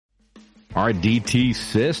All right, DT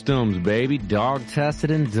Systems, baby. Dog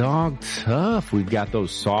tested and dog tough. We've got those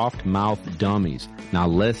soft mouth dummies. Now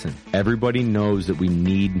listen, everybody knows that we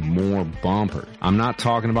need more bumpers. I'm not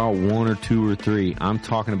talking about 1 or 2 or 3. I'm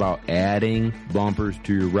talking about adding bumpers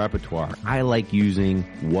to your repertoire. I like using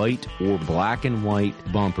white or black and white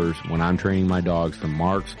bumpers when I'm training my dogs for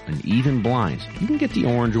marks and even blinds. You can get the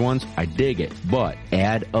orange ones. I dig it. But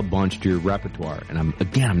add a bunch to your repertoire. And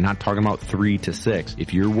I'm not talking about 3 to 6.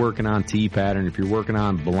 If you're working on T-pattern, if you're working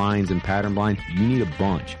on blinds and pattern blinds, you need a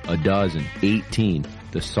bunch, a dozen, 18.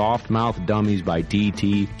 The Soft Mouth Dummies by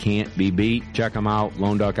DT can't be beat. Check them out,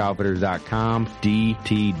 LoneDuckOutfitters.com.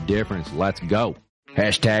 DT Difference. Let's go.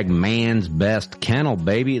 Hashtag man's best kennel,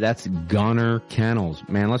 baby. That's Gunner Kennels.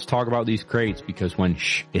 Man, let's talk about these crates because when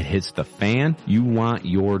it hits the fan, you want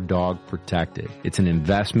your dog protected. It's an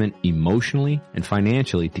investment emotionally and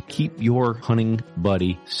financially to keep your hunting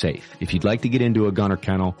buddy safe. If you'd like to get into a Gunner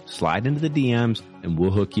Kennel, slide into the DMs and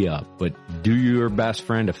we'll hook you up. But do your best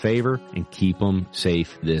friend a favor and keep them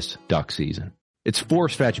safe this duck season. It's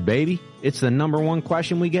Force Fetch, baby. It's the number one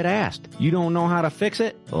question we get asked. You don't know how to fix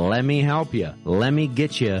it? Let me help you. Let me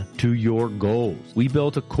get you to your goals. We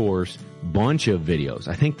built a course, bunch of videos.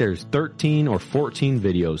 I think there's 13 or 14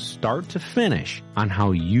 videos start to finish on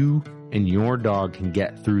how you and your dog can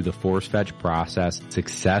get through the Force Fetch process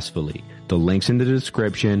successfully. The link's in the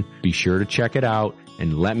description. Be sure to check it out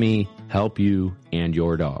and let me help you and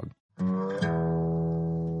your dog.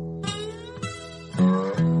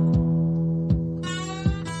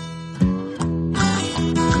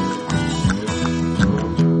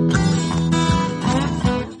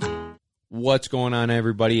 What's going on,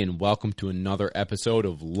 everybody, and welcome to another episode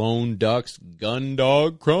of Lone Duck's Gun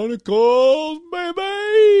Dog Chronicles,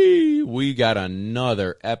 baby! We got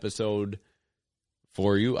another episode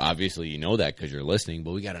for you. Obviously, you know that because you're listening,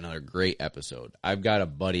 but we got another great episode. I've got a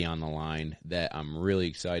buddy on the line that I'm really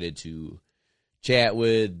excited to chat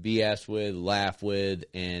with, BS with, laugh with,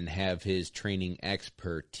 and have his training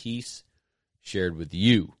expertise shared with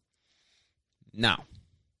you. Now,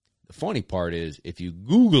 the funny part is, if you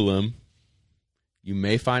Google him, you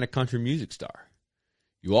may find a country music star.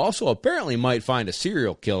 You also apparently might find a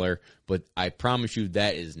serial killer, but I promise you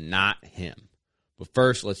that is not him. But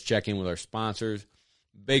first, let's check in with our sponsors.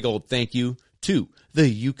 Big old thank you to the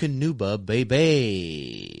Eukanuba,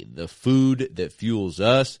 baby. The food that fuels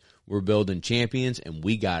us. We're building champions, and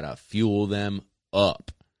we got to fuel them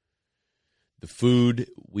up. The food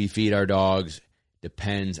we feed our dogs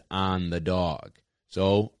depends on the dog.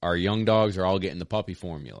 So our young dogs are all getting the puppy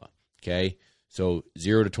formula, okay? So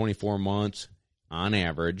 0 to 24 months on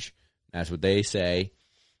average. That's what they say.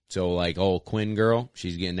 So like, Quinn girl,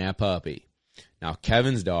 she's getting that puppy. Now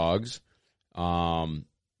Kevin's dogs,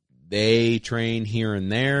 they train here and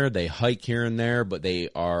there. They hike here and there, but they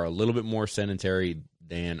are a little bit more sedentary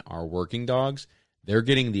than our working dogs. They're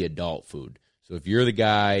getting the adult food. So if you're the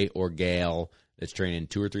guy or gal that's training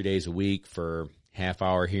 2 or 3 days a week for half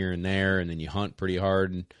hour here and there, and then you hunt pretty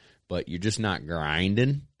hard, but you're just not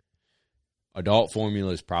grinding, adult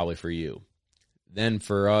formula is probably for you. Then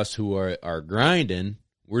for us who are grinding,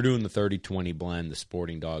 we're doing the 30-20 blend, the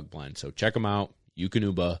sporting dog blend. So check them out.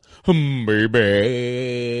 Eukanuba,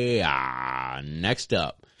 baby. Next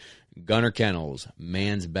up, Gunner Kennels,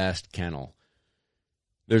 man's best kennel.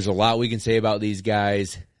 There's a lot we can say about these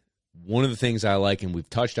guys. One of the things I like, and we've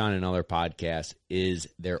touched on in other podcasts, is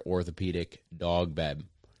their orthopedic dog bed.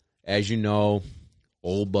 As you know,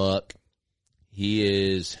 old Buck,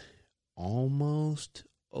 he is almost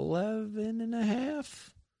 11 and a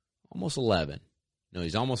half. Almost 11. No,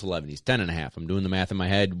 he's almost 11. He's 10 and a half. I'm doing the math in my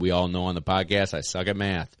head. We all know on the podcast I suck at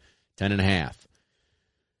math. 10 and a half.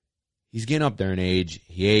 He's getting up there in age.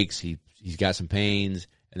 He aches. He's got some pains.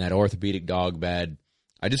 And that orthopedic dog bed,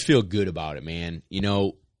 I just feel good about it, man. You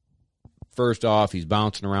know, first off, he's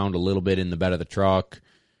bouncing around a little bit in the bed of the truck.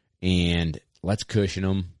 And let's cushion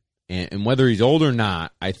him. And whether he's old or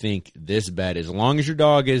not, I think this bed, as long as your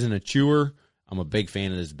dog isn't a chewer, I'm a big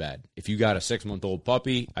fan of this bed. If you got a 6-month-old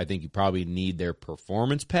puppy, I think you probably need their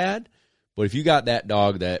performance pad. But if you got that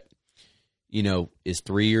dog that, you know, is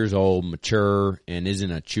 3 years old, mature, and isn't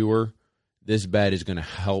a chewer, this bed is going to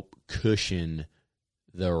help cushion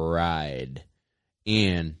the ride.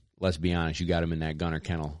 And let's be honest, you got him in that Gunner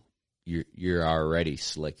kennel, you're already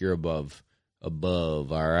slick. You're above, all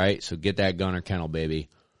right? So get that Gunner kennel, baby.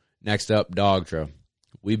 Next up, Dogtra.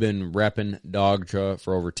 We've been repping Dogtra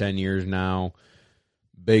for over 10 years now.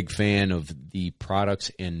 Big fan of the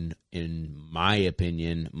products and, in my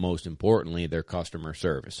opinion, most importantly, their customer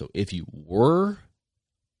service. So if you were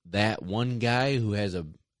that one guy who has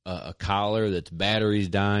a collar that's batteries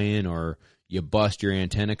dying, or you bust your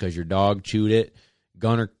antenna because your dog chewed it,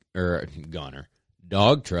 Dogtra,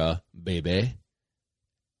 baby,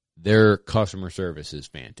 their customer service is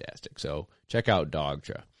fantastic. So check out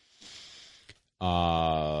Dogtra.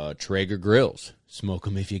 Traeger grills. Smoke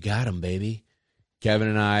them if you got them, baby. Kevin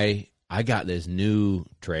and I got this new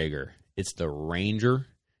Traeger. It's the Ranger.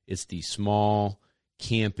 It's the small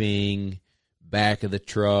camping, back of the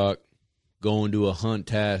truck, going to a hunt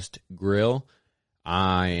test grill.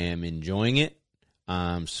 I am enjoying it.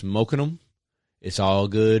 I'm smoking them. It's all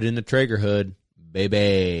good in the Traeger hood,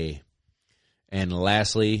 baby. And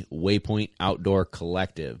lastly, Waypoint Outdoor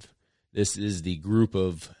Collective. This is the group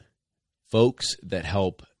of folks that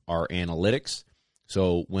help our analytics.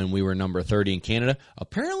 So when we were number 30 in Canada,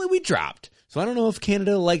 apparently we dropped. So I don't know if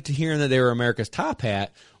Canada liked hearing that they were America's top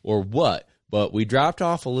hat or what, but we dropped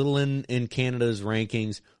off a little in Canada's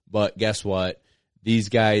rankings. But guess what? These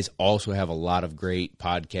guys also have a lot of great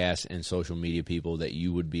podcasts and social media people that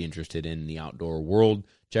you would be interested in the outdoor world.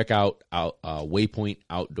 Check out Waypoint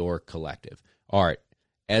Outdoor Collective. All right,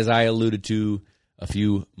 as I alluded to a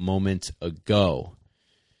few moments ago,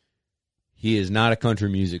 he is not a country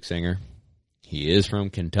music singer. He is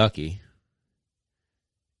from Kentucky,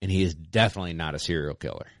 and he is definitely not a serial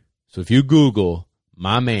killer. So if you Google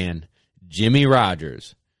my man, Jimmie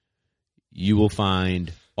Rodgers, you will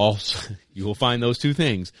find those two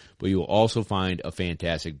things, but you will also find a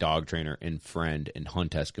fantastic dog trainer and friend and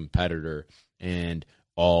hunt test competitor and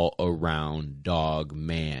all-around dog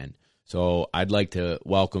man. So I'd like to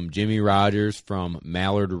welcome Jimmie Rodgers from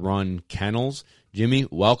Mallard Run Kennels. Jimmie,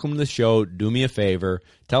 welcome to the show. Do me a favor.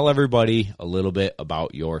 Tell everybody a little bit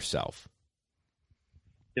about yourself.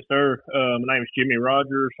 Yes, sir. My name is Jimmie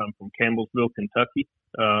Rodgers. I'm from Campbellsville, Kentucky.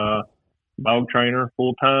 Dog trainer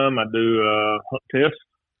full-time. I do hunt tests.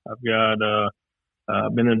 I've got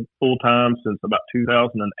been in full-time since about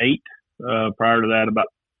 2008. Prior to that, about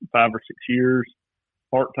 5 or 6 years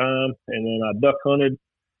part-time. And then I duck hunted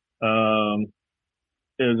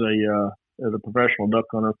as a professional duck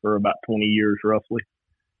hunter for about 20 years roughly.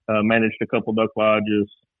 Managed a couple duck lodges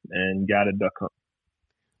and guided duck hunt.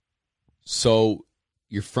 So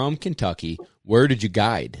you're from Kentucky. Where did you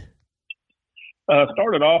guide?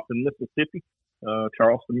 Started off in Mississippi,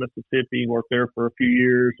 Charleston, Mississippi. Worked there for a few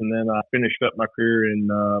years, and then I finished up my career in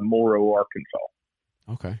Morrow, Arkansas.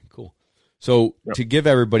 Okay, cool. So to give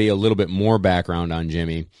everybody a little bit more background on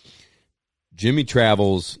Jimmie, Jimmie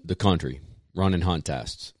travels the country running hunt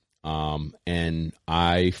tests. And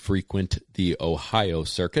I frequent the Ohio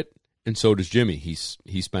circuit, and so does Jimmie.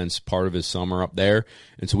 He spends part of his summer up there,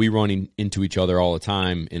 and so we run into each other all the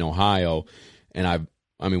time in Ohio. And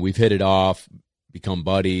I mean, we've hit it off, become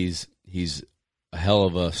buddies. He's a hell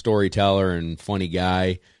of a storyteller and funny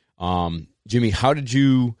guy. Jimmie, how did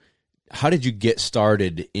you get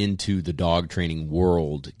started into the dog training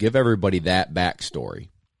world? Give everybody that backstory.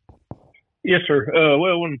 Yes, sir.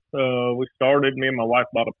 Well, when we started, me and my wife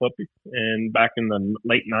bought a puppy, and back in the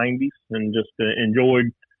late 90s, and just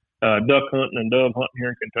enjoyed duck hunting and dove hunting here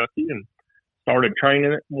in Kentucky, and started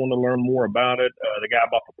training it, wanted to learn more about it. The guy I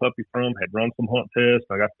bought the puppy from had run some hunt tests.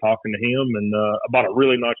 I got to talking to him, and I bought a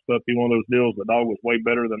really nice puppy, one of those deals. The dog was way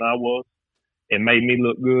better than I was. It made me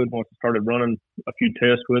look good once I started running a few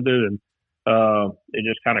tests with it, and it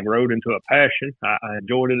just kind of growed into a passion. I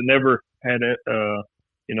enjoyed it. I never had it,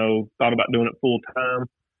 thought about doing it full time.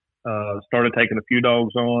 Started taking a few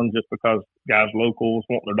dogs on just because guys locals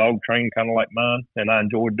wanting their dog trained kind of like mine, and I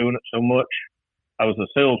enjoyed doing it so much. I was a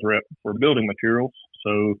sales rep for building materials,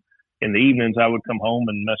 so in the evenings I would come home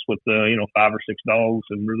and mess with 5 or 6 dogs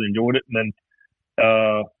and really enjoyed it. And then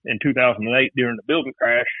in 2008, during the building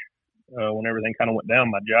crash, when everything kind of went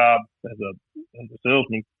down, my job as a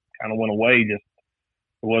salesman kind of went away. Just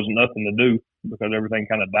there wasn't nothing to do because everything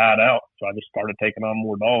kind of died out. So I just started taking on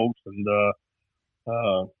more dogs, and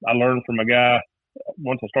I learned from a guy.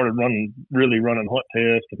 Once I started really running hunt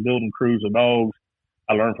tests and building crews of dogs,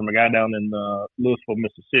 I learned from a guy down in Louisville,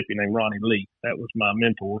 Mississippi named Ronnie Lee. That was my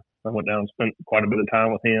mentor. I went down and spent quite a bit of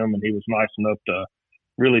time with him, and he was nice enough to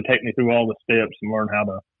really take me through all the steps and learn how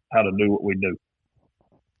to do what we do.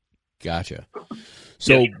 Gotcha.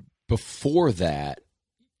 So before that,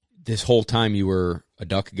 this whole time you were a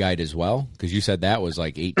duck guide as well? Because you said that was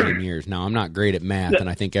like 18 years. Now, I'm not great at math, and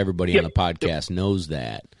I think everybody on the podcast knows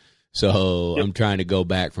that. So I'm trying to go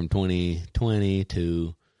back from 2020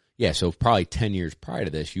 to, so probably 10 years prior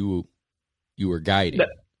to this, you were guiding.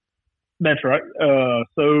 That's right.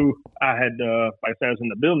 So I had, like I said, I was in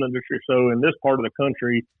the building industry. So in this part of the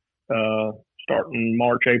country, starting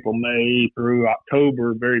March, April, May through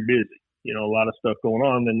October, very busy. A lot of stuff going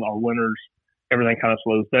on. Then our winters, everything kind of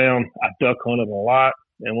slows down. I duck hunted a lot.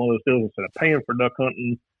 And one of those deals, instead of paying for duck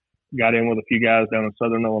hunting, got in with a few guys down in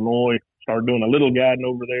Southern Illinois, started doing a little guiding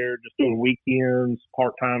over there, just doing weekends,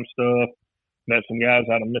 part-time stuff. Met some guys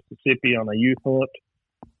out of Mississippi on a youth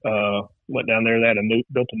hunt. Went down there, they had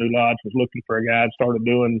built a new lodge, was looking for a guide, started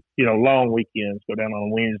doing, long weekends, go down on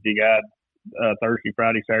a Wednesday, guide Thursday,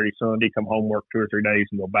 Friday, Saturday, Sunday, come home, work 2 or 3 days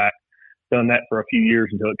and go back. Done that for a few years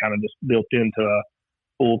until it kind of just built into a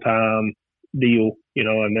full-time deal,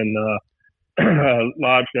 and then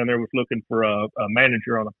lodge down there was looking for a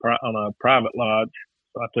manager on a private lodge.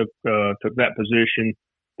 So I took that position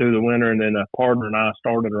through the winter, and then a partner and I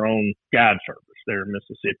started our own guide service there in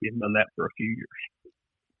Mississippi and done that for a few years.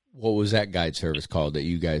 What was that guide service called that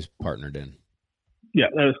you guys partnered in? Yeah,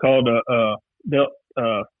 that was called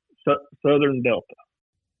Southern Delta.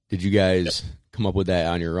 Did you guys come up with that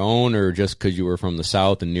on your own, or just because you were from the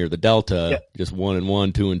South and near the Delta, just 1 and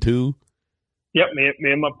 1, 2 and 2? Yep,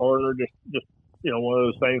 me and my partner just one of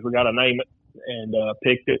those things, we got to name it and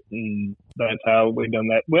picked it, and that's how we done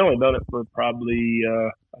that. We only done it for probably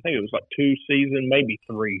I think it was like 2 seasons, maybe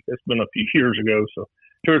 3. It's been a few years ago, so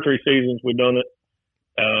 2 or 3 seasons we done it.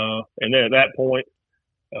 And then at that point,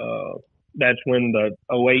 that's when the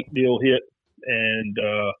 2008 deal hit, and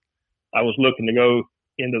I was looking to go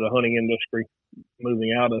into the hunting industry,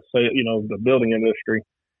 moving out of the building industry,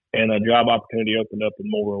 and a job opportunity opened up in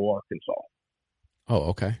Mobile, Arkansas. Oh,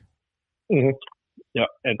 okay. Mm-hmm. Yeah.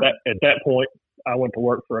 At that point, I went to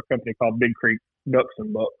work for a company called Big Creek Ducks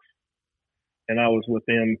and Bucks, and I was with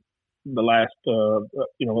them the last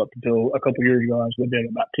up until a couple years ago. I was with them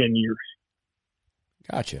about 10 years.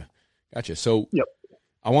 Gotcha. So yep.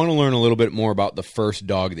 I want to learn a little bit more about the first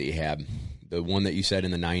dog that you had, the one that you said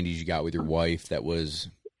in the 90s you got with your wife that was,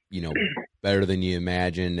 better than you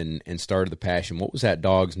imagined and started the passion. What was that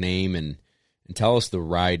dog's name, and tell us the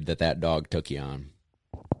ride that dog took you on?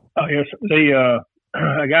 Oh, yes.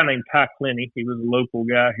 A guy named Ty Clenny, he was a local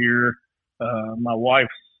guy here. My wife's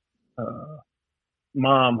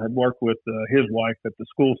mom had worked with his wife at the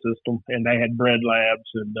school system, and they had bred labs,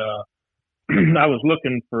 and I was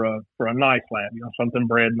looking for a nice lab, something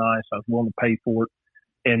bred nice. I was willing to pay for it.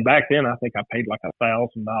 And back then, I think I paid like $1,000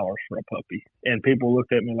 for a puppy, and people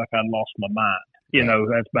looked at me like I'd lost my mind.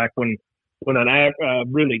 That's back when a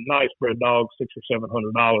really nice bred dog, $600 or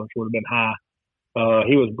 $700 would have been high.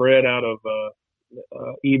 He was bred out of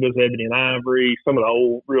Eva's Ebony and Ivory, some of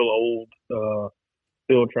the real old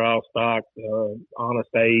field trial stock,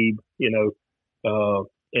 Honest Abe,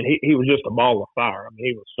 and he was just a ball of fire. I mean,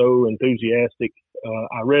 he was so enthusiastic.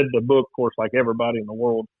 I read the book, of course, like everybody in the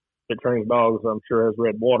world that trains dogs, I'm sure has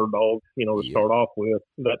read Water Dogs, to start off with,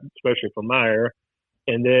 that, especially from my era.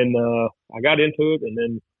 And then I got into it and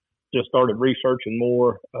then just started researching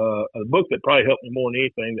more. A book that probably helped me more than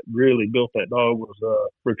anything that really built that dog was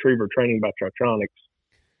Retriever Training by Tritronics.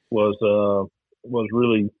 Was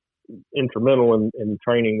really instrumental in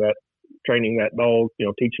training that dog,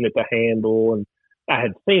 teaching it to handle. And I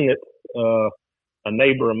had seen it. A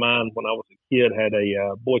neighbor of mine, when I was a kid, had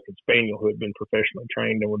a Boykin Spaniel who had been professionally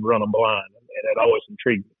trained and would run them blind, and it always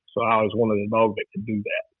intrigued me. So I always wanted a dog that could do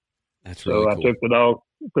that. That's really cool. I took the dog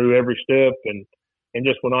through every step and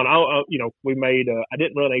just went on. We made. I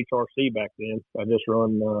didn't run HRC back then. I just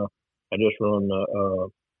run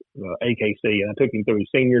AKC, and I took him through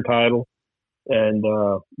his senior title. And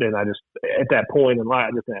then I just, at that point in life,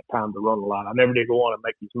 I just didn't have time to run a lot. I never did go on and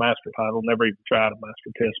make his master title. Never even tried a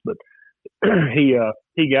master test, but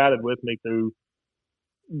he guided with me through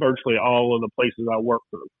virtually all of the places I worked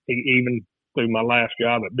through. Even through my last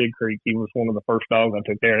job at Big Creek, he was one of the first dogs I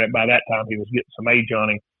took there. And by that time, he was getting some age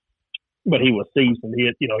on him, but he was seasoned. He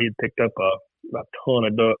had picked up a ton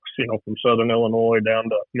of ducks, from Southern Illinois down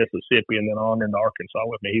to Mississippi and then on into Arkansas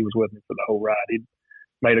with me. He was with me for the whole ride. He'd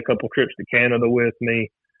made a couple trips to Canada with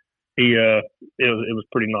me. It was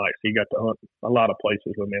pretty nice. He got to hunt a lot of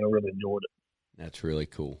places with me, and I really enjoyed it. That's really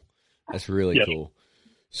cool. That's really cool.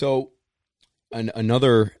 So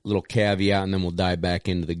another little caveat, and then we'll dive back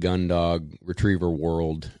into the gun dog retriever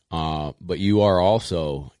world. But you are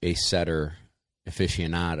also a setter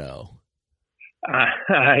aficionado.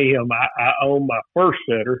 I am. I own my first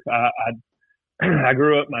setter. I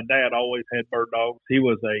grew up, my dad always had bird dogs. He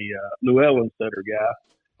was a Llewellyn setter guy.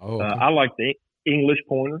 Oh, okay. I like the English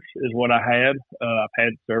pointers is what I had. I've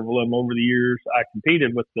had several of them over the years. I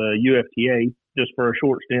competed with the UFTA just for a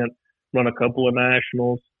short stint, run a couple of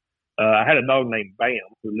nationals. I had a dog named Bam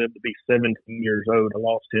who lived to be 17 years old. I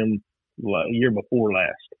lost him a year before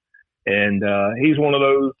last. And he's one of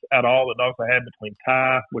those, out of all the dogs I had, between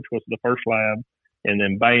Ty, which was the first lab, and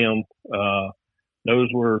then Bam, those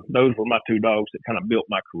were my two dogs that kind of built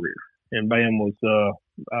my career. And Bam was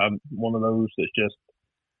one of those that's just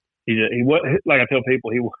he was, like I tell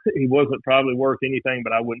people, he wasn't probably worth anything,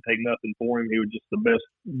 but I wouldn't take nothing for him. He was just the best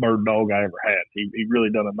bird dog I ever had. He really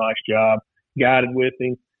done a nice job, guided with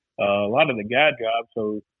him. A lot of the guide jobs.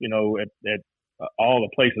 So at all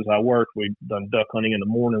the places I work, we've done duck hunting in the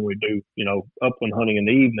morning. We do upland hunting in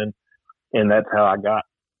the evening, and that's how I got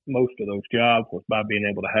most of those jobs, was by being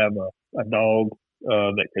able to have a dog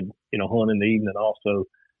that could hunt in the evening also,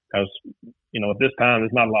 because at this time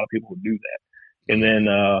there's not a lot of people who do that. And then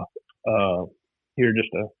here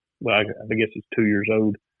I guess he's 2 years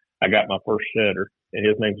old. I got my first setter, and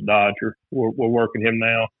his name's Dodger. We're working him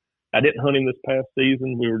now. I didn't hunt him this past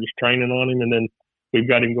season. We were just training on him, and then we've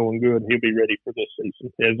got him going good. He'll be ready for this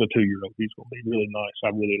season. As a 2-year-old, he's going to be really nice. I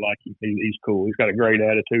really like him. He's cool. He's got a great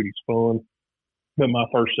attitude. He's fun. But my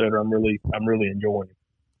first setter, I'm really enjoying him.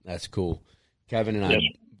 That's cool. Kevin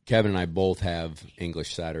and I both have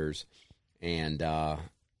English setters, and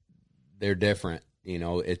they're different.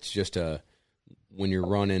 It's just when you're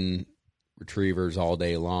running retrievers all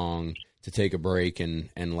day long, to take a break and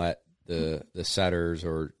let the setters,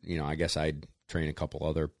 or I guess I'd train a couple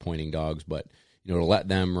other pointing dogs, but to let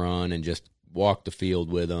them run and just walk the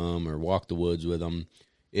field with them or walk the woods with them,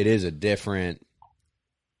 it is a different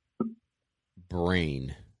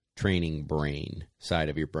training brain side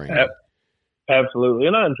of your brain. Absolutely,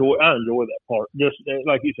 and I enjoy that part. Just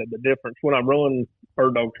like you said, the difference when I run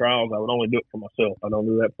bird dog trials, I would only do it for myself. I don't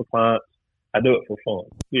do that for clients. I do it for fun.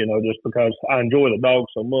 Just because I enjoy the dog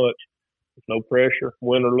so much. There's no pressure,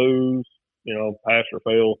 win or lose, pass or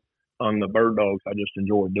fail on the bird dogs. I just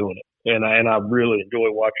enjoy doing it, and I really enjoy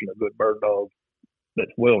watching a good bird dog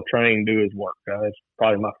that's well trained do his work. That's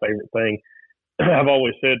probably my favorite thing. I've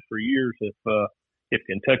always said for years, if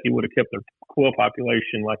Kentucky would have kept their quail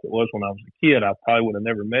population like it was when I was a kid, I probably would have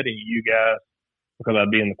never met any of you guys, because I'd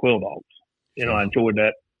be in the quail dogs. I enjoyed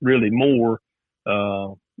that really more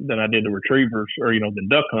than I did the retrievers, or the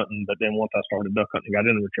duck hunting. But then once I started duck hunting, got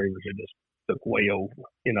into retrievers, it just took way over.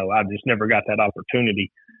 I just never got that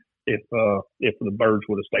opportunity if the birds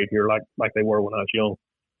would have stayed here like they were when I was young.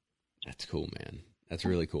 That's cool, man. That's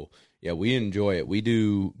really cool. Yeah, we enjoy it. We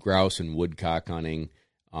do grouse and woodcock hunting,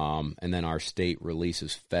 and then our state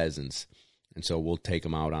releases pheasants, and so we'll take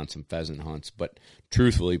them out on some pheasant hunts. But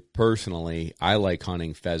truthfully, personally, I like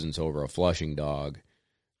hunting pheasants over a flushing dog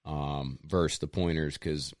versus the pointers,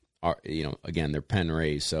 because again, they're pen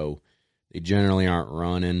raised, so they generally aren't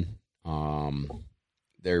running.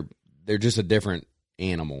 They're just a different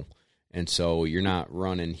animal, and so you're not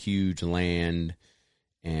running huge land.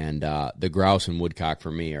 And the grouse and woodcock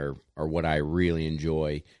for me are what I really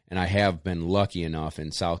enjoy. And I have been lucky enough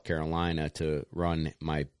in South Carolina to run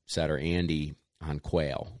my setter Andy on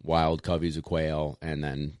quail, wild coveys of quail, and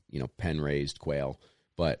then pen raised quail.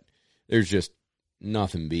 But there's just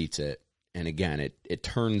nothing beats it. And again, it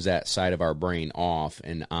turns that side of our brain off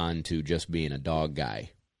and on to just being a dog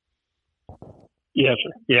guy. Yes,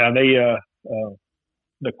 sir. Yeah,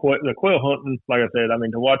 the quail hunting, like I said,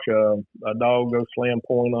 to watch a dog go slam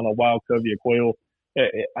point on a wild covey of quail,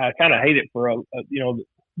 I kind of hate it for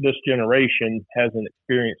this generation hasn't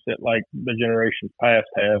experienced it like the generations past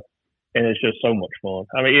have, and it's just so much fun.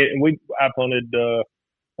 I've hunted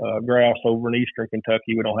grouse over in eastern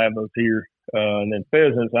Kentucky. We don't have those here, and then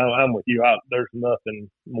pheasants. I'm with you. There's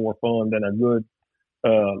nothing more fun than a good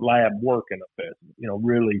lab working a pheasant.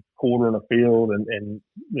 Really quartering a field and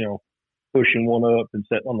pushing one up and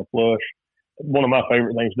setting on the flush. One of my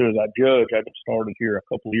favorite things to do is I judge. I started here a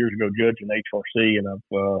couple of years ago judging HRC, and I'm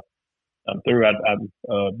through. I'm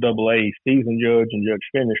double A season judge and judge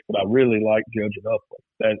finish, but I really like judging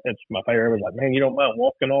upland. That's my favorite. Everyone's like, man, you don't mind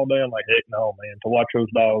walking all day? I'm like, heck no, man. To watch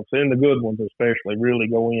those dogs, and the good ones especially, really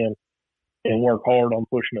go in and work hard on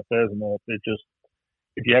pushing a pheasant up. It just,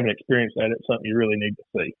 if you haven't experienced that, it's something you really need to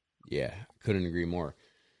see. Yeah, couldn't agree more.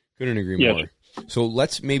 More. So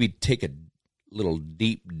let's maybe take a little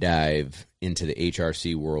deep dive into the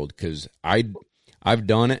HRC world, because I've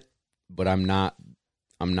done it, but I'm not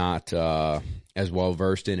as well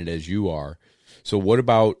versed in it as you are. So what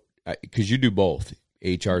about, because you do both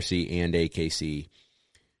HRC and AKC?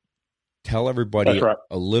 Tell everybody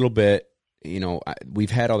a little bit.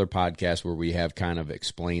 We've had other podcasts where we have kind of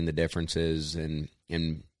explained the differences,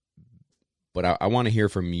 but I want to hear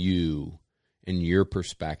from you and your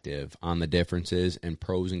perspective on the differences and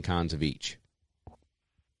pros and cons of each.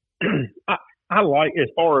 I like, as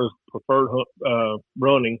far as preferred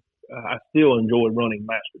running, I still enjoy running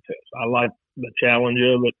master tests. I like the challenge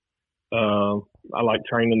of it. I like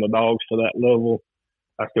training the dogs to that level.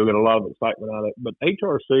 I still get a lot of excitement out of it. But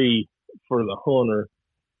HRC for the hunter,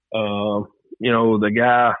 the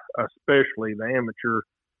guy, especially the amateur,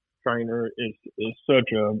 trainer is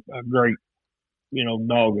such a great,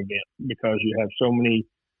 dog event because you have so many,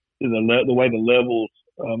 the way the levels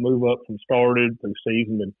move up from started through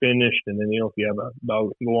seasoned and finished. And then, if you have a dog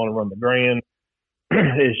that can go on and run the grand,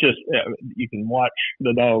 it's just, you can watch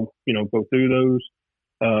the dog, go through those.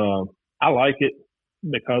 I like it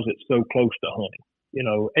because it's so close to hunting.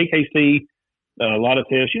 AKC, a lot of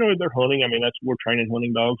tests, they're hunting. I mean, we're training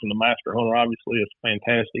hunting dogs, and the master hunter obviously is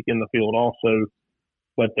fantastic in the field also.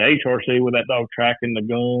 But the HRC with that dog tracking the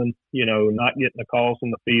gun, not getting the calls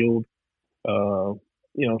in the field,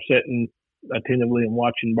 sitting attentively and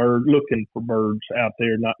watching birds, looking for birds out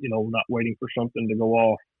there, not waiting for something to go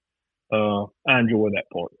off. I enjoy that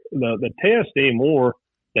part. The test anymore,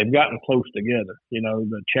 they've gotten close together.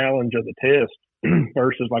 The challenge of the test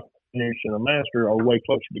versus like finish and a master are way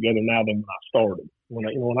closer together now than when I started.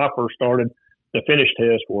 When I first started, the finish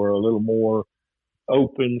tests were a little more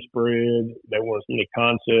open spread. There wasn't any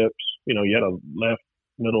concepts. You had a left,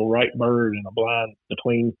 middle, right bird and a blind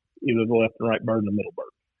between either the left and right bird and the middle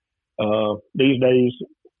bird. These days,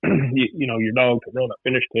 your dog to run a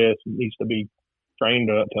finish test needs to be trained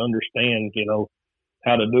to understand,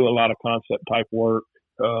 how to do a lot of concept type work.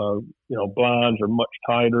 Blinds are much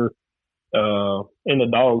tighter. And the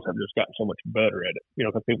dogs have just gotten so much better at it,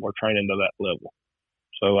 because people are training to that level.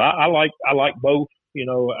 So I like both,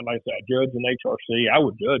 and like I said, I judge an HRC. I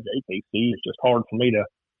would judge AKC. It's just hard for me to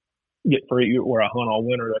get free where I hunt all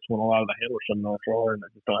winter. That's when a lot of the handler seminars are, and I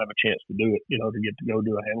just don't have a chance to do it, to get to go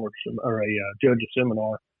do a handler or a judge a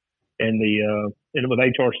seminar. And and with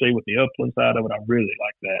HRC, with the upland side of it, I really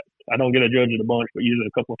like that. I don't get a judge at a bunch, but usually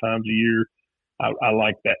a couple of times a year. I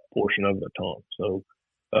like that portion of it a ton. So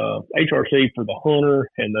HRC for the hunter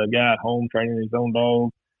and the guy at home training his own dog,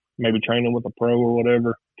 maybe training with a pro or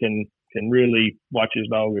whatever, can really watch his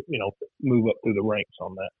dog, move up through the ranks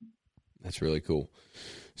on that. That's really cool.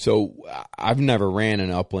 So I've never ran an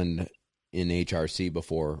upland in HRC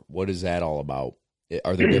before. What is that all about?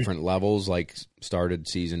 Are there different levels, like started,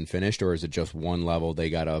 season, finished, or is it just one level? They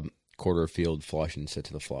got a quarter field flush and sit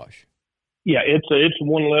to the flush. Yeah, it's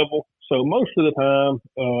one level. So most of the time,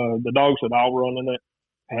 the dogs that I'll run in it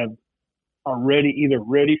are either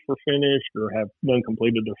ready for finished or have done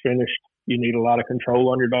completed their finished. You need a lot of control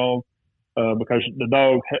on your dog because the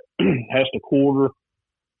dog has to quarter.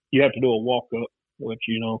 You have to do a walk up, which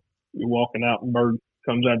you're walking out and bird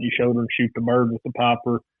comes out your shoulder and shoot the bird with the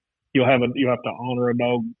popper. You have to honor a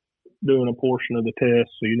dog doing a portion of the test,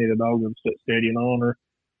 so you need a dog to sit steady and honor.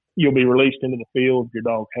 You'll be released into the field. Your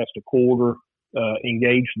dog has to quarter,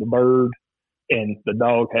 engage the bird, and the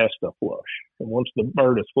dog has to flush. And once the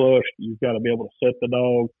bird is flushed, you've got to be able to set the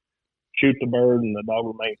dog, shoot the bird, and the dog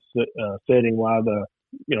remains sitting while the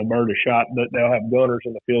bird is shot. But they'll have gunners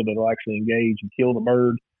in the field that'll actually engage and kill the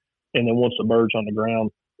bird. And then once the bird's on the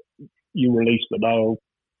ground, you release the dog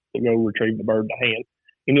to go retrieve the bird to hand.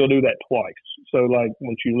 And you'll do that twice. So, like,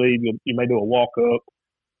 once you leave, you may do a walk up,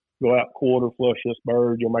 go out quarter, flush this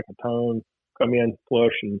bird. You'll make a turn, come in,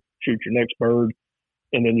 flush, and shoot your next bird.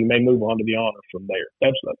 And then you may move on to the honor from there.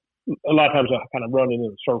 That's a lot of times I kind of run it in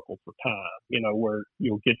a circle for time, where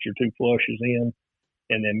you'll get your two flushes in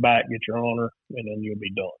and then back, get your honor, and then you'll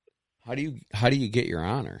be done. How do you get your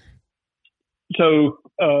honor? So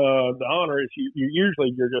the honor is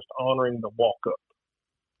you're just honoring the walk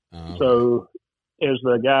up. So as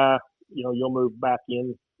the guy, you'll move back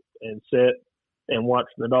in and sit and watch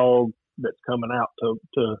the dog that's coming out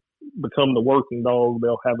to become the working dog.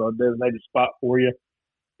 They'll have a designated spot for you.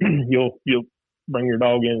 You'll bring your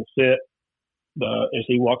dog in and sit. As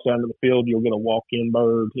he walks out into the field, you'll get a walk-in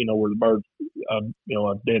bird, where the bird, a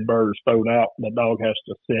dead bird is thrown out. And the dog has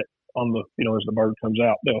to sit on the, as the bird comes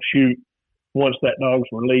out. They'll shoot. Once that dog's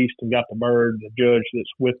released and got the bird, the judge that's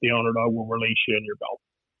with the honor dog will release you and your dog.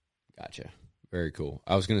 Gotcha. Very cool.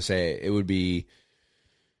 I was going to say it would be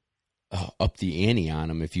up the ante on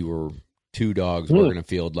them if you were two dogs working a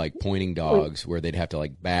field, like pointing dogs, where they'd have to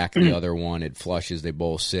like back the other one. It flushes, they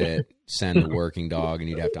both sit, send the working dog, and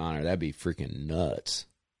you'd have to honor. That'd be freaking nuts.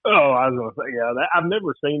 Oh, I was going to say, yeah. I've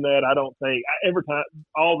never seen that. I don't think every time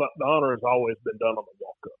all the honor has always been done on the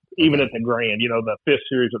walk up, even at the Grand. The fifth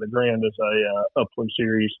series of the Grand is a upland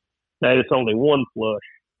series. That it's only one flush.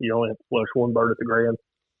 You only have to flush one bird at the Grand.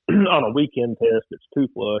 On a weekend test, it's two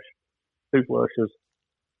flushes,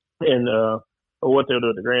 and what they'll do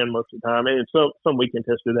at the Grand most of the time, and some weekend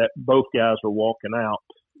tests do that. Both guys are walking out,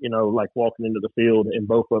 like walking into the field, and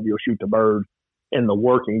both of you will shoot the bird, and the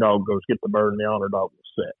working dog goes get the bird, and the honor dog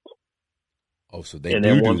will set. Oh, so they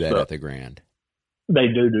do that at the Grand. They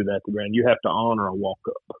do that at the Grand. You have to honor a walk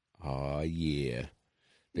up. Oh yeah,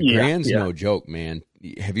 the Grand's no joke, man.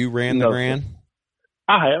 Have you ran the Grand?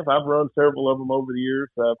 I have. I've run several of them over the years.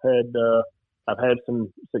 I've had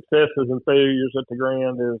some successes and failures at the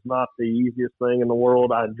Grand. It's not the easiest thing in the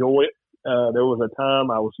world. I enjoy it. There was a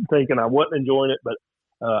time I was thinking I wasn't enjoying it, but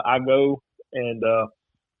I go and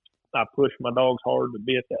I push my dogs hard to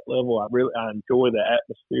be at that level. I enjoy the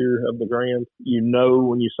atmosphere of the Grand. You know,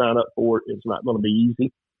 when you sign up for it, it's not going to be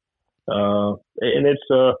easy, and it's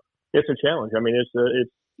a challenge. I mean, it's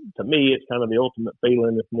to me, it's kind of the ultimate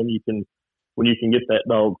feeling is when you can get that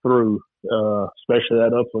dog through, especially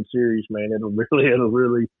that Upland Series, man. It'll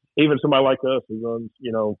really, even somebody like us who runs,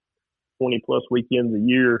 20 plus weekends a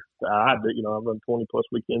year. I run 20 plus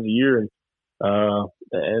weekends a year,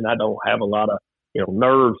 and I don't have a lot of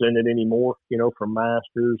nerves in it anymore. From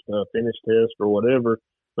Masters to finish test or whatever.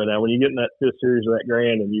 But now when you get in that fifth series of that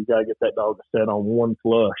Grand, and you've got to get that dog to set on one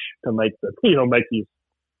flush to make his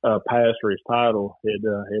pass for his title,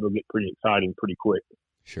 it'll get pretty exciting pretty quick.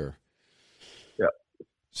 Sure. Yeah.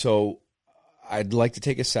 So I'd like to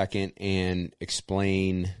take a second and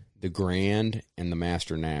explain the Grand and the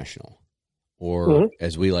Master National, or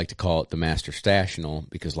as we like to call it, the Master Stational,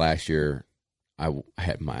 because last year I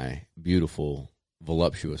had my beautiful,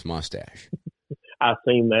 voluptuous mustache. I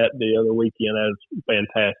seen that the other weekend. That's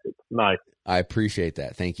fantastic. Nice. I appreciate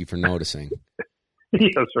that. Thank you for noticing.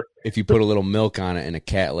 Yes, sir. If you put a little milk on it and a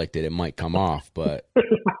cat licked it, it might come off, but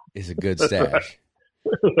it's a good stash.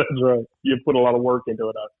 That's right. You put a lot of work into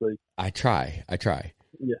it, I see. I try.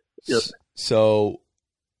 Yeah. Yes. So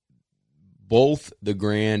both the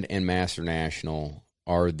Grand and Master National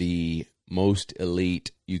are the most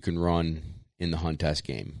elite you can run in the hunt test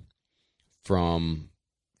game from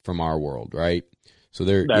our world, right? So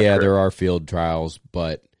there are field trials,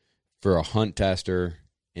 but for a hunt tester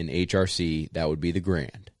in HRC, that would be the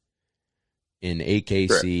Grand. In AKC,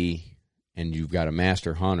 correct, and you've got a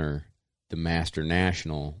Master Hunter, the Master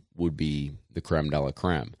National would be the creme de la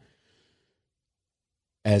creme.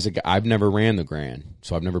 As a guy, I've never ran the Grand,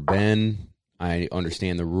 so I've never been. I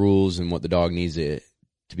understand the rules and what the dog needs to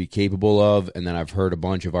be capable of, and then I've heard a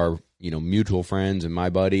bunch of our mutual friends and my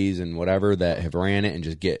buddies and whatever that have ran it and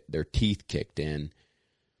just get their teeth kicked in.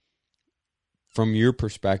 From your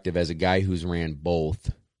perspective as a guy who's ran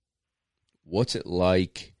both, what's it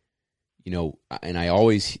like? And I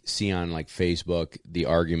always see on like Facebook the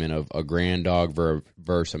argument of a Grand dog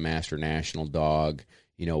versus a Master National dog.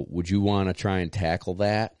 Would you want to try and tackle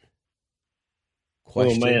that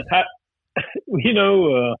question? Oh man,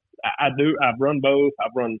 I do. I've run both.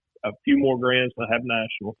 I've run a few more Grands than I have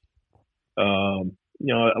National.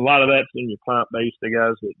 A lot of that's in your client base, the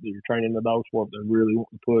guys that you're training the dogs for, that really want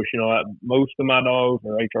to push. Most of my dogs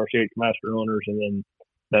are HRCH Master Hunters, and then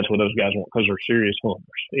that's what those guys want because they're serious hunters.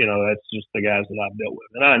 That's just the guys that I've dealt with,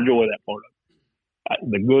 and I enjoy that part of it.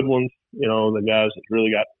 The good ones, the guys that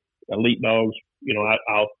really got elite dogs,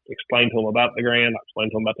 I'll explain to them about the Grand. I'll explain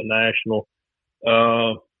to them about the National.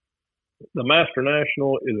 The Master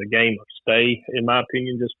National is a game of stay, in my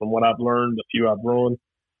opinion, just from what I've learned, the few I've run,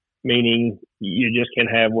 meaning you just can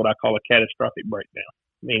have what I call a catastrophic breakdown,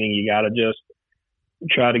 meaning you got to just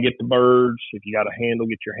try to get the birds. If you got a handle,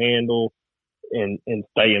 get your handle and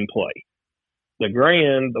stay in play. The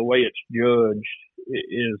Grand, the way it's judged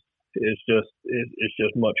is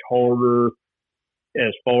just much harder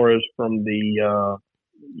as far as from the,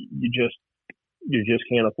 you just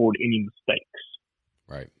can't afford any mistakes.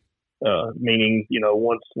 Right. Meaning,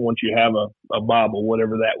 once you have a bobble,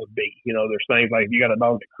 whatever that would be, there's things like if you got a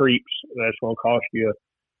dog that creeps, that's going to cost you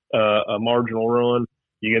a marginal run.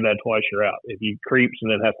 You get that twice, you're out. If he creeps and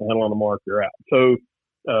then has to handle on the mark, you're out. So,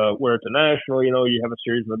 where at the National, you have a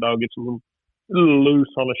series where the dog gets a little loose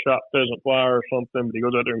on a shot pheasant flyer or something, but he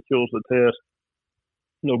goes out there and kills the test.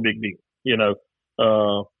 No big deal.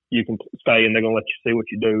 You can stay and they're going to let you see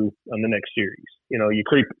what you do on the next series. You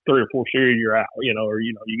creep 3 or 4 series, you're out, or,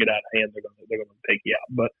 you get out of hand, they're going to take you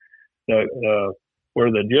out. But,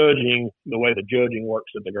 where the way the judging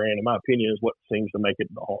works at the Grand, in my opinion, is what seems to make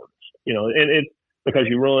it the hardest, and it's because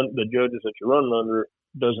the judges that you're running under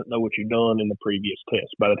doesn't know what you've done in the previous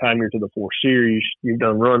test. By the time you're to the 4th series, you've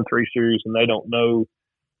run 3 series and they don't know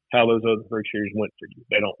how those other 3 series went for you.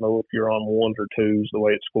 They don't know if you're on 1s or 2s, the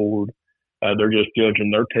way it's scored. They're just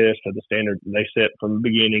judging their test to the standard they set from the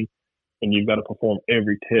beginning, and you've got to perform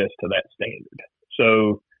every test to that standard.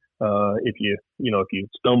 So if you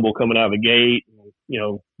stumble coming out of the gate,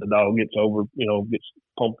 the dog gets gets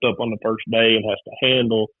pumped up on the first day and has to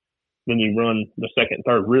handle, then you run the 2nd,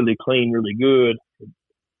 3rd really clean, really good,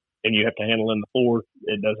 and you have to handle in the 4th,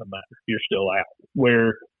 it doesn't matter. You're still out.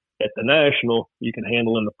 Where at the National, you can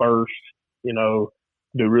handle in the 1st,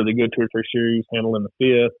 do really good 2 or 3 series, handle in the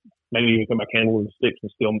 5th, maybe you can come back handling the sticks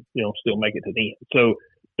and still make it to the end. So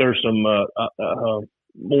there's some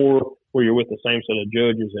more where you're with the same set of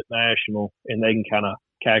judges at national, and they can kind of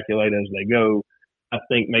calculate as they go. I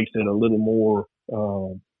think makes it a little more.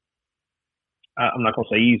 I'm not going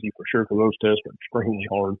to say easy for sure, because those tests are extremely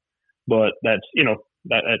hard, but that's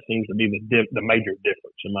that seems to be the major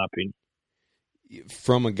difference in my opinion.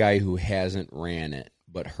 From a guy who hasn't ran it,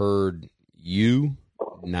 but heard you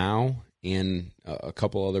now and a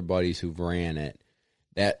couple other buddies who've ran it,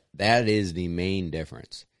 that is the main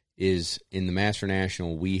difference. Is in the Master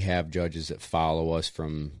National, we have judges that follow us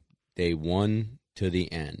from day one to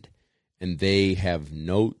the end, and they have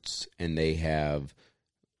notes and they have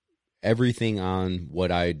everything on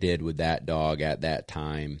what I did with that dog at that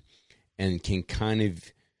time, and can kind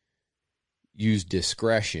of use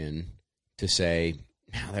discretion to say,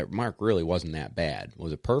 now that mark really wasn't that bad.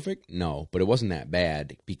 Was it perfect? No, but it wasn't that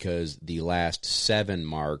bad because the last 7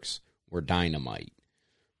 marks were dynamite.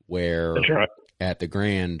 Where That's right. At the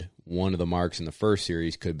Grand, one of the marks in the first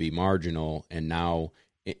series could be marginal, and now,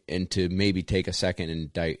 and to maybe take a second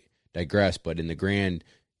and digress, but in the Grand,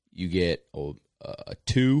 you get a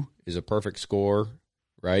 2 is a perfect score,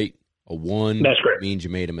 right? A 1 means you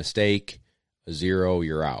made a mistake. A 0,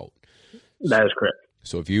 you're out. That is correct.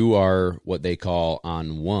 So if you are what they call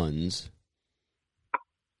on ones,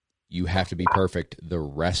 you have to be perfect the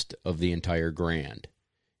rest of the entire Grand.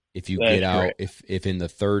 If you get out, if in the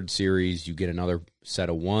third series you get another set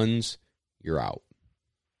of 1s, you're out.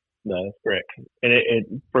 That's correct.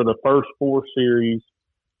 And for the first 4 series,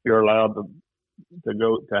 you're allowed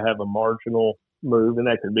to have a marginal move, and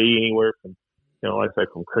that could be anywhere from, like I say,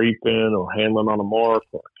 from creeping or handling on a mark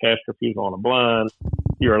or cast refusal on a blind.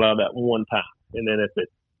 You're allowed that one time, and then if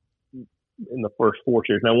it's in the first 4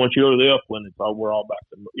 series. Now, once you go to the upland, we're all back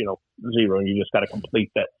to 0, and you just got to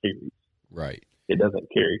complete that series. Right. It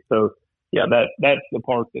doesn't carry. So, yeah, that's the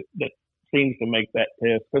part that seems to make that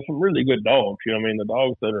test. There's some really good dogs. The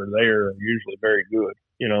dogs that are there are usually very good,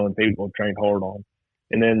 and people have trained hard on.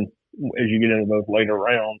 And then as you get into those later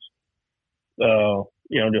rounds,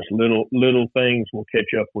 just little things will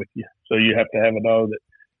catch up with you. So you have to have a dog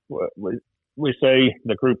that we say,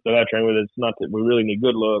 the group that I train with, it's not that we really need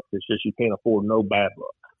good luck. It's just you can't afford no bad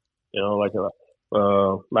luck.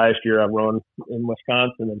 Last year I run in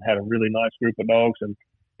Wisconsin and had a really nice group of dogs, and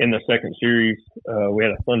in the second series we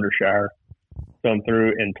had a Thundershire come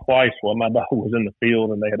through, and twice while my dog was in the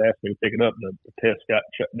field and they had asked me to pick it up, the test got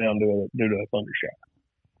shut down due to a Thundershire,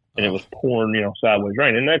 and it was pouring sideways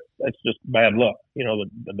rain, and that's just bad luck.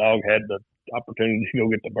 The dog had the opportunity to go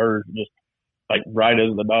get the birds, and just like right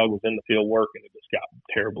as the dog was in the field working, it just got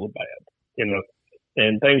terribly bad.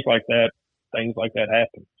 And things like that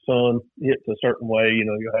happen. Sun hits a certain way,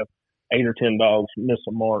 you'll have 8 or 10 dogs miss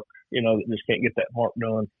a mark, that just can't get that mark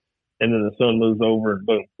done. And then the sun moves over and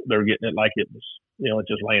boom, they're getting it like it was, it's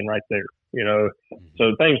just laying right there,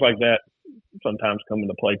 So things like that sometimes come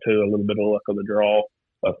into play too, a little bit of luck of the draw,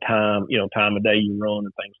 of time, time of day you run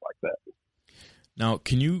and things like that. Now,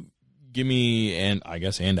 can you give me, and I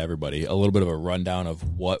guess and everybody, a little bit of a rundown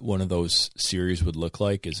of what one of those series would look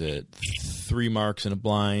like? Is it 3 marks in a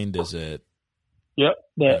blind? Is it? Yep.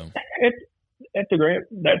 At the Grand,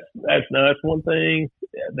 that's one thing.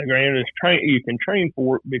 The Grand is you can train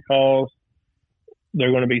for it because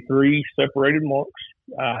they're going to be 3 separated marks.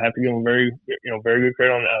 I have to give them very good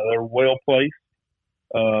credit on that. They're well placed.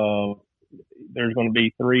 There's going to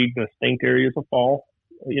be 3 distinct areas of fall.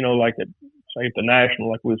 Like at the National,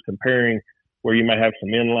 like we was comparing, where you might have some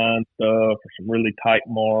inline stuff or some really tight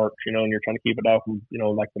marks, and you're trying to keep it off from,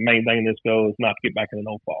 like the main thing in this goal is not to get back in an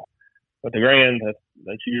no fall. But the Grand,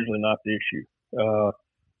 that's usually not the issue.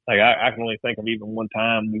 I can only think of even one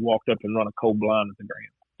time we walked up and run a cold blind at the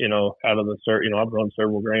Grand. Out of the I've run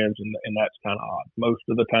several Grands, and that's kind of odd. Most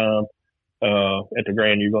of the time, at the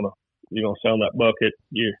Grand, you're gonna sound that bucket,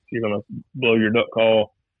 you're gonna blow your duck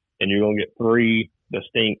call, and you're gonna get 3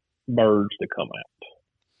 distinct birds to come out.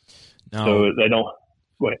 Now, so they don't.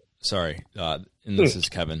 Go ahead. Sorry, and this is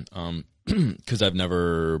Kevin, because I've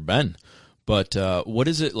never been. But what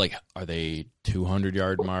is it like? Are they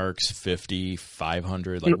 200-yard marks, 50,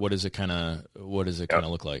 500? Like, what does it kind of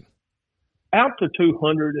look like? Out to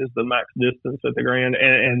 200 is the max distance at the Grand,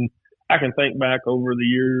 and I can think back over the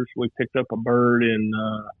years. We picked up a bird in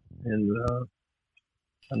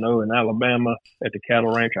Alabama at the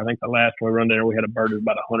cattle ranch. I think the last one we run there, we had a bird that was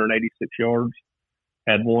about 186 yards.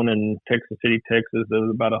 Had one in Texas City, Texas, that was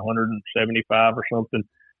about 175 or something.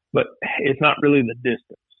 But it's not really the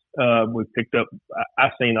distance. We picked up, I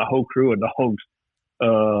seen a whole crew of dogs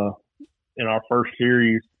in our first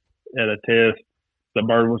series at a test the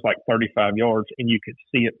bird was like 35 yards, and you could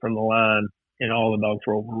see it from the line, and all the dogs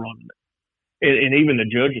were overrunning it. And even the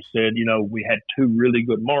judges said, we had two really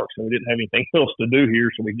good marks, and we didn't have anything else to do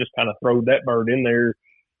here, so we just kind of throwed that bird in there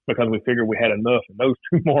because we figured we had enough in those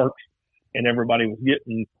two marks, and everybody was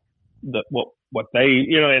getting what they,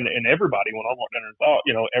 and everybody, when I walked down there and thought,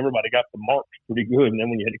 everybody got the marks pretty good, and then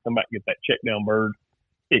when you had to come back and get that check down bird,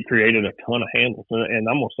 it created a ton of handles, and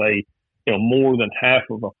I'm gonna say, more than half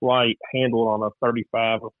of a flight handled on a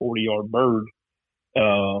 35 or 40 yard bird.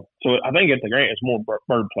 So I think at the Grant, it's more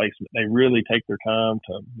bird placement. They really take their time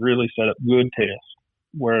to really set up good tests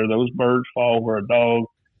where those birds fall, where a dog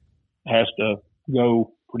has to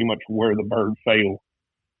go pretty much where the bird failed,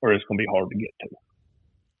 or it's going to be hard to get to.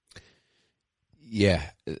 Yeah,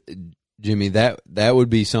 Jimmy, that would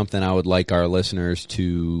be something I would like our listeners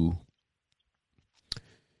to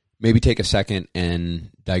maybe take a second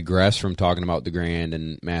and digress from talking about the Grand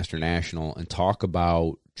and Master National and talk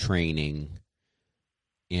about training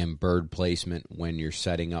and bird placement when you're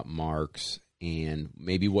setting up marks and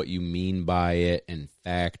maybe what you mean by it and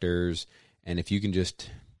factors. And if you can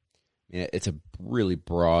just, it's a really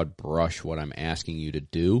broad brush what I'm asking you to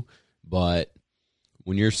do, but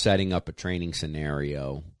when you're setting up a training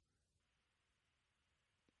scenario,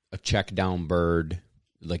 a check down bird,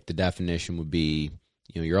 like the definition would be,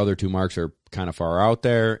 your other two marks are kind of far out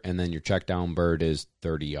there, and then your check down bird is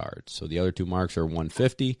 30 yards. So the other two marks are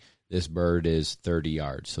 150. This bird is 30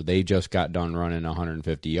 yards. So they just got done running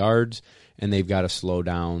 150 yards, and they've got to slow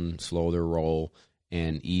down, slow their roll,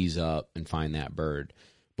 and ease up and find that bird.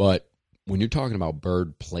 But when you're talking about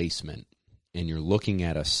bird placement and you're looking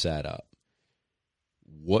at a setup,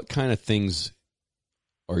 what kind of things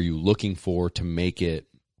are you looking for to make it?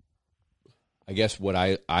 I guess what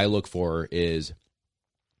I look for is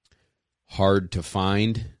hard to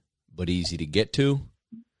find but easy to get to,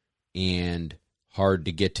 and hard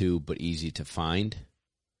to get to but easy to find.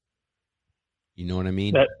 You know what I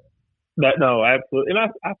mean? No, absolutely. And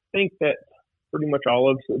I think that pretty much all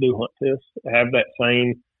of us that do hunt tests have that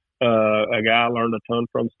same. A guy I learned a ton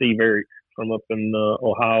from, Steve Eric, from up in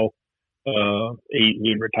Ohio.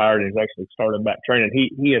 He retired and he's actually started back training.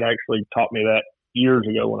 He had actually taught me that years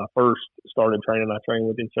ago when I first started training. I trained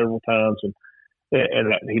with him several times, and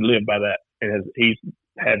he lived by that. And he's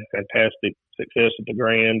had fantastic success at the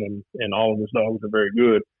Grand, and all of his dogs are very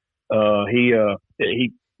good. He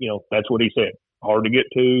that's what he said. Hard to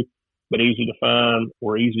get to, but easy to find,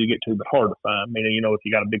 or easy to get to, but hard to find. Meaning, if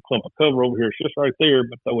you got a big clump of cover over here, it's just right there,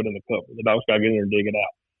 but throw it in the cover. The dog's got to get in there and dig it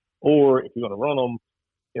out. Or if you're going to run them,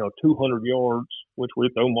 200 yards, which we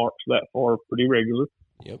throw marks that far pretty regular.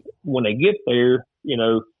 Yep. When they get there,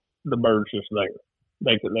 the bird's just there.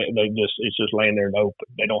 It's just laying there in the open.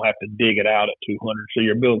 They don't have to dig it out at 200. So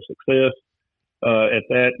you're building success at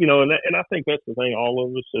that, and I think that's the thing. All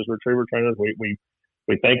of us as retriever trainers, we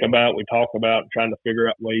think about, we talk about trying to figure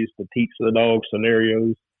out ways to teach the dog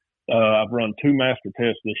scenarios. I've run 2 master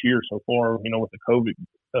tests this year so far. With the COVID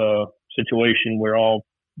situation, we're all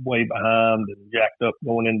way behind and jacked up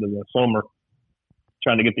going into the summer,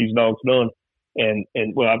 trying to get these dogs done. And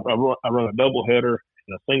I run a double header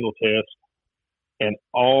and a single test, and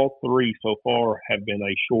all 3 so far have been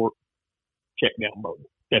a short check down bird.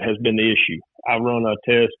 That has been the issue. I run a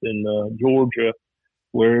test in Georgia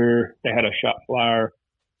where they had a shot flyer.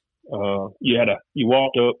 You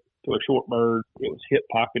walked up to a short bird. It was hip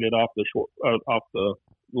pocketed off the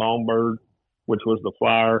long bird, which was the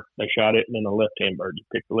flyer. They shot it, and then the left-hand bird. You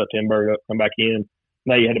pick the left-hand bird up, come back in.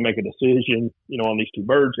 Now you had to make a decision, on these 2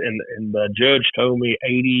 birds. And the judge told me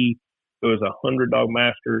 80, it was 100 dog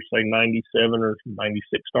masters, say 97 or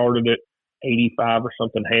 96 started it, 85 or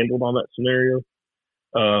something handled on that scenario.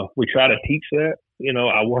 We try to teach that.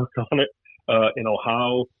 I worked on it. In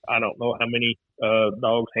Ohio, I don't know how many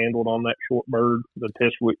dogs handled on that short bird. The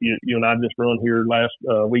test you and I just run here last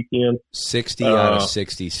weekend. 60 out of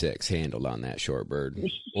 66 handled on that short bird,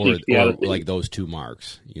 or like those 2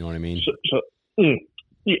 marks. You know what I mean?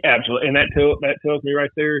 Yeah, absolutely, and that tells me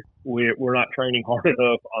right there we're not training hard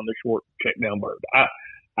enough on the short check down bird.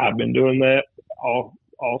 I've been doing that all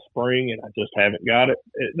spring, and I just haven't got it.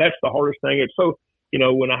 That's the hardest thing. It's so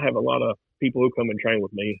when I have a lot of people who come and train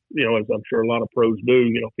with me, as I'm sure a lot of pros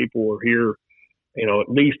do, people are here, at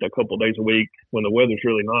least a couple of days a week. When the weather's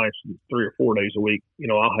really nice, 3 or 4 days a week,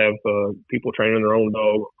 I'll have people training their own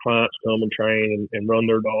dog, clients come and train and run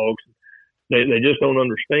their dogs. They just don't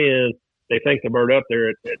understand. They think the bird up there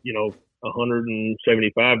at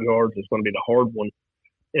 175 yards is going to be the hard one,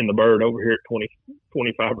 and the bird over here at 20,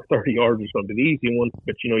 25 or 30 yards is going to be the easy one.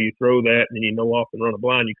 But, you throw that and off and run a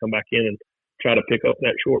blind, you come back in and try to pick up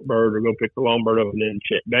that short bird or go pick the long bird up and then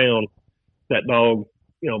check down. that dog,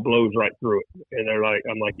 blows right through it. And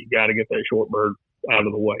I'm like, you got to get that short bird out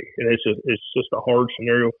of the way. And it's just a hard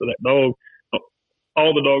scenario for that dog.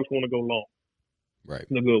 All the dogs want to go long. Right.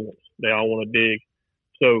 The good ones. They all want to dig.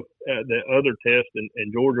 So the other test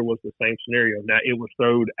in Georgia was the same scenario. Now, it was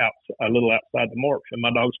thrown out a little outside the marks, and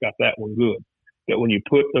my dogs got that one good. But when you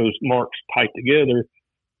put those marks tight together,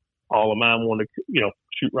 all of mine wanted to,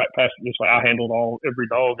 shoot right past it. Just like I handled every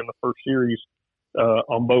dog in the first series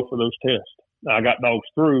on both of those tests. Now, I got dogs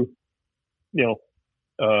through,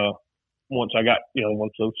 once I got,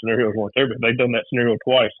 once those scenarios weren't there, but they've done that scenario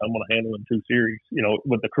twice. I'm going to handle in 2 series,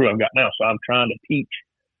 with the crew I've got now. So I'm trying to teach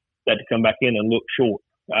that to come back in and look short.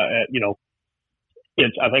 I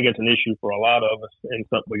think it's an issue for a lot of us and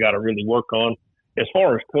something we got to really work on. As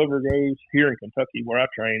far as cover goes, here in Kentucky where I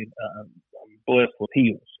train, I'm blessed with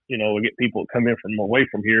heels. We get people that come in from away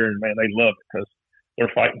from here, and man, they love it because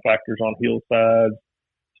they're fighting factors on hillsides,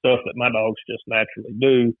 stuff that my dogs just naturally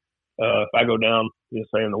do. If I go down,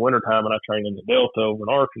 say in the wintertime and I train in the Delta over in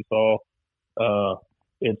Arkansas,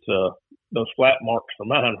 it's those flat marks for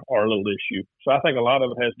mine are a little issue. So I think a lot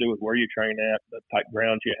of it has to do with where you train at, the type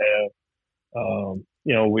grounds you have.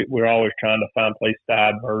 We're always trying to find place to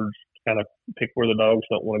hide birds, kind of pick where the dogs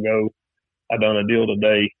don't want to go. I done a deal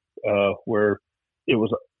today where it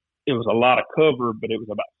was a lot of cover, but it was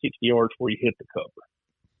about 60 yards where you hit the cover,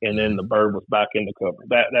 and then the bird was back in the cover.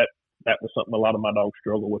 That was something a lot of my dogs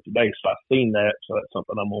struggle with today. So I've seen that, so that's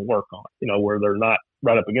something I'm gonna work on. Where they're not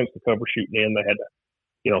right up against the cover shooting in, they had to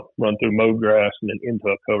run through mowed grass and then into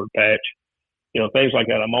a covered patch. Things like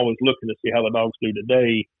that. I'm always looking to see how the dogs do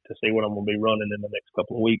today to see what I'm going to be running in the next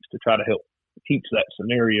couple of weeks to try to help teach that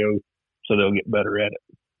scenario so they'll get better at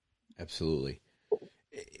it. Absolutely.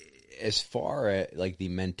 As far as like the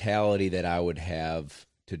mentality that I would have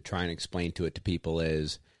to try and explain to people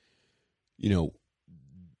is,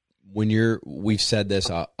 we've said this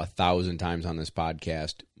a 1,000 times on this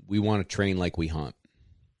podcast, we want to train like we hunt.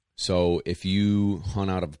 So if you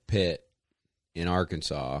hunt out of a pit in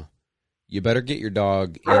Arkansas, you better get your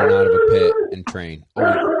dog in and out of a pit and train.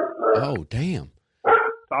 Oh, damn.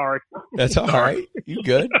 Sorry. That's all right. You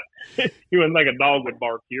good? You wouldn't think a dog would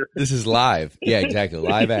bark here. This is live. Yeah, exactly.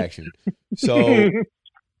 Live action.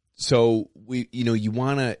 So we, you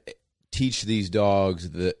want to teach these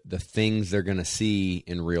dogs the things they're going to see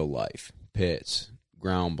in real life. Pits,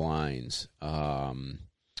 ground blinds, mow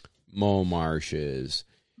marshes,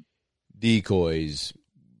 decoys,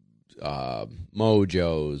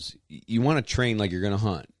 mojos. You want to train like you're going to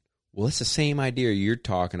hunt. Well, it's the same idea you're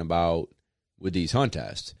talking about with these hunt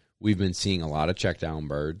tests. We've been seeing a lot of check down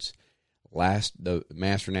birds. The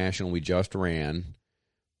Master National we just ran,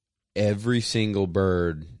 every single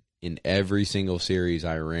bird in every single series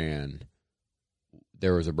I ran,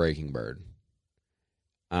 there was a breaking bird.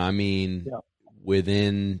 I mean,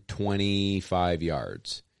 within 25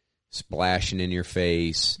 yards, splashing in your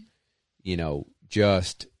face,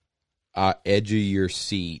 just edge of your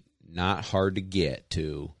seat, not hard to get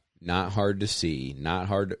to, not hard to see,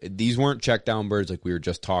 these weren't check down birds like we were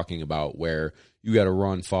just talking about where you got to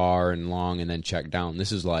run far and long and then check down.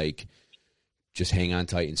 This is like just hang on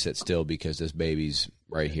tight and sit still because this baby's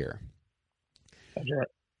right here. That's right.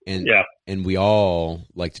 And we all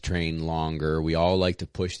like to train longer. We all like to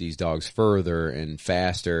push these dogs further and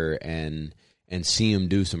faster and see them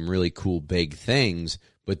do some really cool big things,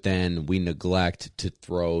 but then we neglect to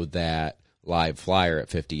throw that live flyer at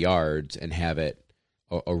 50 yards and have it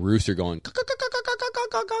a rooster going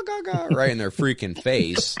right in their freaking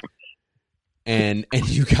face. And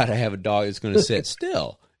you got to have a dog that's going to sit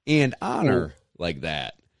still and honor like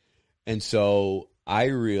that. And so I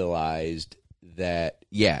realized that,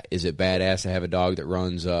 is it badass to have a dog that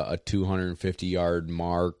runs a 250-yard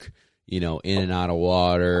mark, in and out of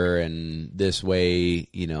water and this way,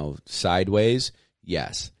 sideways?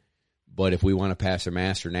 Yes. But if we want to pass a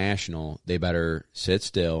Master National, they better sit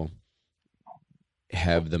still,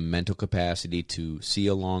 have the mental capacity to see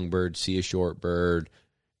a long bird, see a short bird,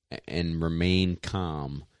 and remain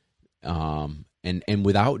calm, and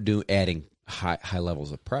without adding high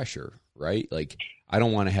levels of pressure, right? Like, I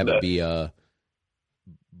don't want to have it be a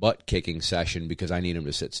butt-kicking session because I need him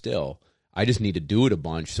to sit still. I just need to do it a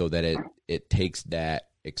bunch so that it takes that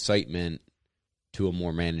excitement to a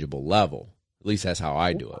more manageable level. At least that's how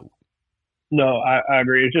I do it. No, I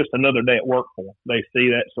agree. It's just another day at work for them. They see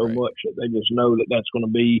that so much that they just know that that's going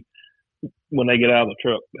to be when they get out of the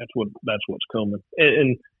truck. That's what's coming.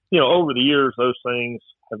 And over the years, those things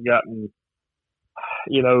have gotten.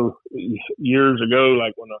 Years ago,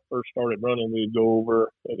 like when I first started running, we'd go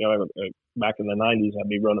over. Back in the '90s, I'd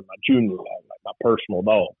be running my junior dog, like my personal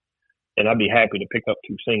dog, and I'd be happy to pick up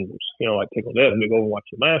 2 singles, like Tickle Death, and we go and watch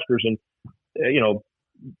the Masters. And,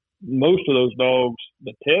 most of those dogs,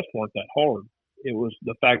 the tests weren't that hard. It was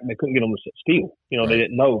the fact they couldn't get them to sit still. Right. They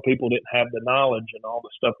didn't know. People didn't have the knowledge and all the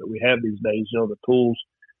stuff that we have these days, the tools,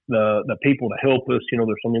 the people to help us.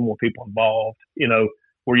 There's so many more people involved,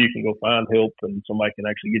 where you can go find help and somebody can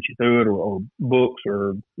actually get you through it, or books,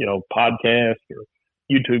 or, podcasts or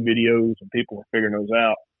YouTube videos, and people are figuring those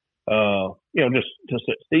out. Just to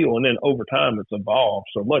sit still. And then over time it's evolved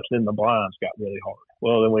so much, then the blinds got really hard.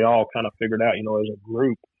 Well, then we all kind of figured out, as a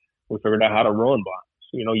group, we figured out how to run blinds.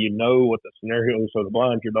 What the scenarios of the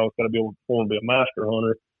blinds, your dog's got to be able to perform to be a master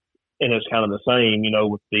hunter. And it's kind of the same,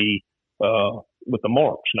 with the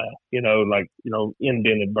marks now,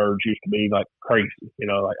 indented birds used to be like crazy,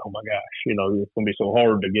 like, oh my gosh, it's going to be so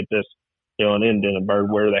hard to get this, an indented bird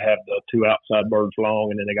where they have the 2 outside birds long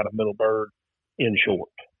and then they got a middle bird in short.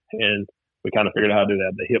 And we kind of figured out how to do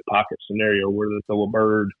that, the hip pocket scenario where they throw a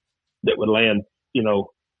bird that would land,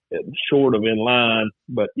 short of in line,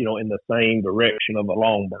 but, in the same direction of a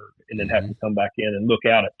long bird, and then have to come back in and look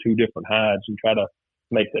out at 2 different hides and try to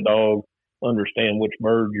make the dog understand which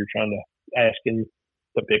bird you're trying to ask him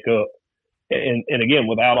to pick up. And again,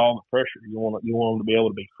 without all the pressure, you want them to be able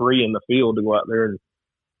to be free in the field to go out there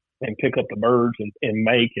and pick up the birds and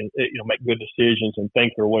make good decisions and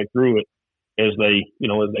think their way through it as they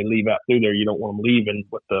leave out through there. You don't want them leaving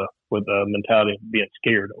with the mentality of being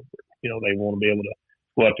scared over it. They want to be able to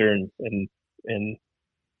go out there and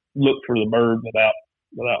look for the bird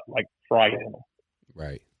without like frightening them.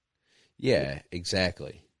 Right. Yeah,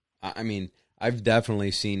 exactly. I mean, I've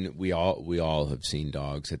definitely seen, we all have seen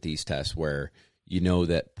dogs at these tests where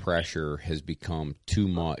that pressure has become too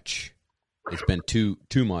much. It's been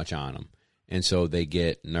too much on them. And so they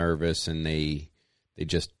get nervous and they're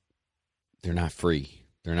not free.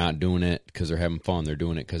 They're not doing it because they're having fun. They're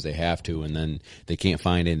doing it because they have to, and then they can't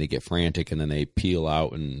find it and they get frantic and then they peel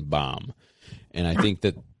out and bomb. And I think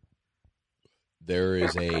that there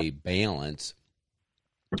is a balance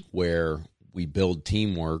where we build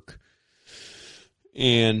teamwork.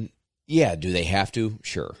 And yeah, do they have to?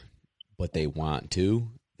 Sure. But they want to.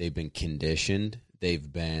 They've been conditioned.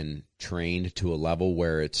 They've been trained to a level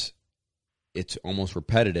where it's almost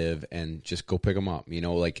repetitive, and just go pick them up.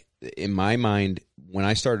 Like in my mind, when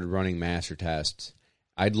I started running master tests,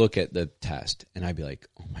 I'd look at the test and I'd be like,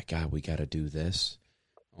 oh my God, we got to do this.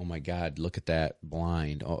 Oh my God, look at that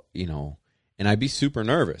blind. Oh, and I'd be super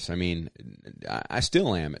nervous. I mean, I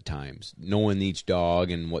still am at times, knowing each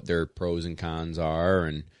dog and what their pros and cons are.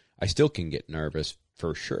 And I still can get nervous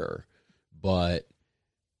for sure. But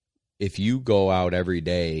if you go out every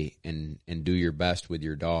day and do your best with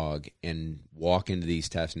your dog and walk into these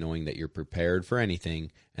tests knowing that you're prepared for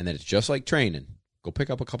anything and that it's just like training, go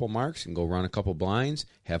pick up a couple marks and go run a couple blinds,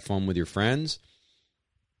 have fun with your friends,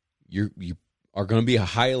 you are going to be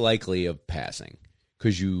high likely of passing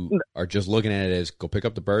because you are just looking at it as go pick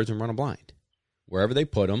up the birds and run a blind. Wherever they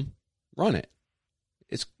put them, run it.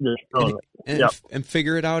 And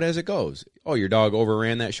figure it out as it goes. Oh, your dog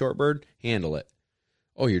overran that short bird, handle it.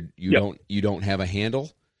 Oh, you don't have a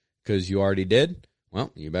handle because you already did?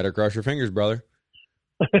 Well, you better cross your fingers, brother.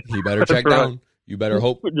 You better check down. You better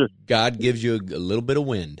hope God gives you a little bit of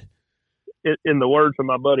wind. In the words of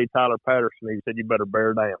my buddy Tyler Patterson, he said, "You better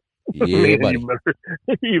bear down." Yeah, buddy.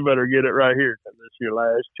 you better get it right here because it's your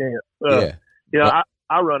last chance.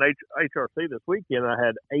 I run HRC this weekend. I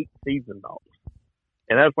had 8 seasoned dogs.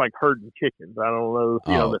 And that's like herding chickens. I don't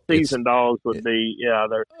know. The seasoned dogs would be,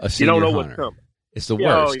 they're, you don't know what's coming. It's the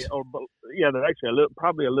worst. They're actually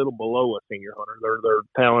probably a little below a senior hunter. Their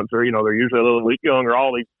talents are, they're usually a little bit younger.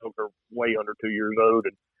 All these dogs are way under 2 years old.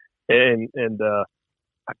 And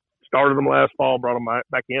I started them last fall, brought them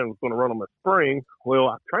back in, was going to run them in spring. Well,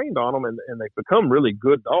 I trained on them and they've become really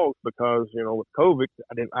good dogs because, with COVID,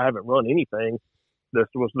 I haven't run anything. This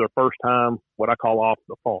was their first time, what I call off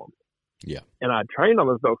the farm. Yeah. And I trained on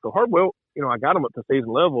those dogs so hard. Well, I got them up to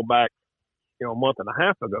season level back, a month and a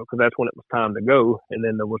half ago because that's when it was time to go. And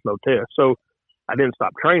then there was no test. So I didn't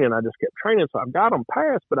stop training. I just kept training. So I got them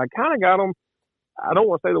passed, but I kind of got them, I don't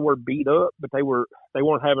want to say the word beat up, but they weren't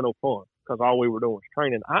having no fun because all we were doing was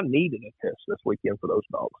training. I needed a test this weekend for those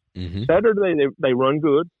dogs. Mm-hmm. Saturday, they run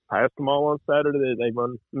good. Passed them all on Saturday. They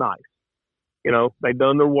run nice. They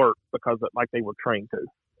done their work because like they were trained to.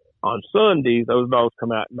 On Sundays, those dogs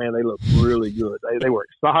come out, man, they look really good. They were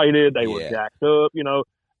excited. They were jacked up.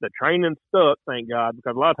 The training stuck, thank God,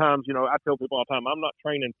 because a lot of times, I tell people all the time, I'm not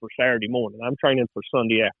training for Saturday morning. I'm training for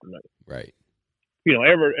Sunday afternoon. Right.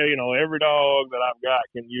 Every dog that I've got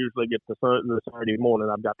can usually get to the Saturday morning.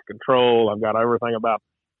 I've got the control. I've got everything about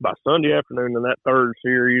by Sunday afternoon in that third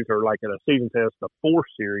series, or like in a season test, the fourth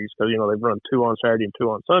series, because, they've run 2 on Saturday and 2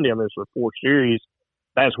 on Sunday. I mean, it's the fourth series.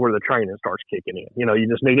 That's where the training starts kicking in. You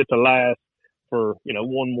just need it to last for,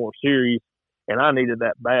 one more series. And I needed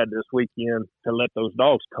that bad this weekend to let those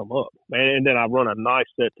dogs come up. And then I run a nice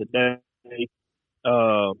set today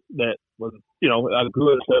that was, a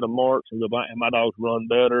good set of marks, and my dogs run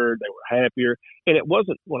better. They were happier. And it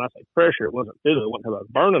wasn't, when I say pressure, it wasn't physical. It wasn't because I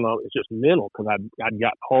was burning on it. It's just mental, because I'd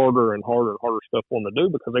got harder and harder and harder stuff on to do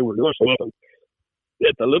because they were doing so well.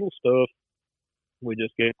 At the little stuff, we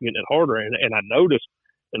just kept getting it harder. And I noticed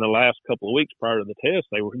in the last couple of weeks prior to the test,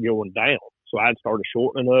 they were going down. So I'd started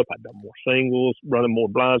shortening up. I'd done more singles, running more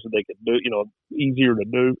blinds that they could do, easier to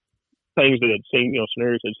do, things that had seen,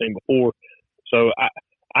 scenarios they'd seen before. So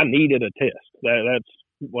I needed a test. That's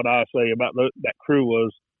what I say about that crew,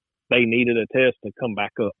 was they needed a test to come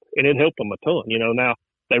back up. And it helped them a ton. Now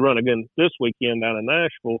they run again this weekend down in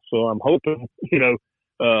Nashville. So I'm hoping,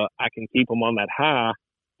 I can keep them on that high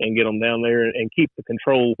and get them down there and keep the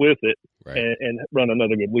control with it, right, and run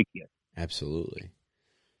another good weekend. Absolutely.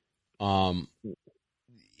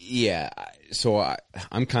 Yeah. So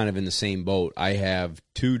I'm kind of in the same boat. I have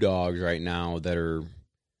 2 dogs right now that are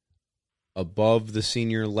above the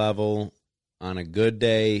senior level on a good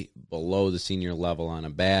day, below the senior level on a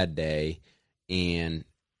bad day. And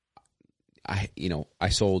I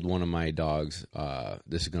sold one of my dogs.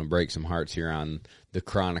 This is going to break some hearts here on the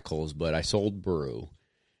Chronicles, but I sold Brew.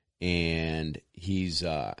 And he's,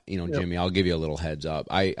 Jimmy, I'll give you a little heads up.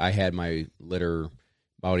 I had my litter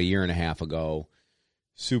about a year and a half ago.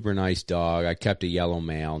 Super nice dog. I kept a yellow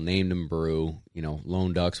male, named him Brew.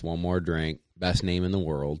 Lone Ducks, one more drink. Best name in the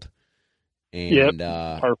world. And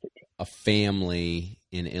perfect. A family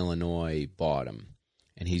in Illinois bought him.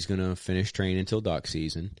 And he's going to finish training until duck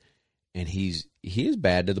season. And he is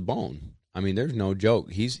bad to the bone. I mean, there's no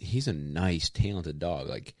joke. He's a nice, talented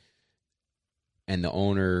dog. And the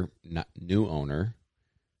owner, new owner,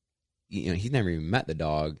 he's never even met the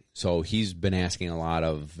dog, so he's been asking a lot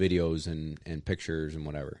of videos and pictures and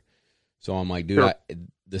whatever. So I'm like, dude, sure.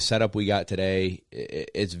 The setup we got today,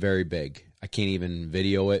 it's very big. I can't even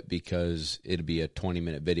video it because it'd be a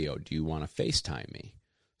 20-minute video. Do you want to FaceTime me?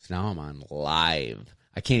 So now I'm on live.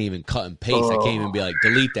 I can't even cut and paste. I can't even be like,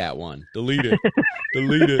 delete that one. Delete it.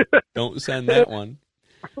 Delete it. Don't send that one.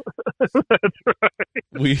 That's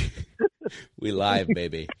right. We live,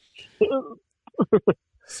 baby.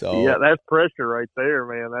 So yeah, that's pressure right there,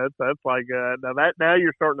 man. That's like now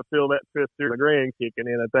you're starting to feel that fifth year of the grand kicking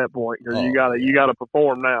in at that point. You gotta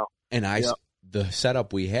perform now. And the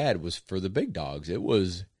setup we had was for the big dogs. It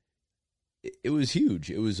was huge.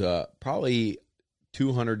 It was probably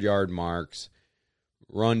 200-yard marks,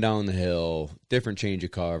 run down the hill, different change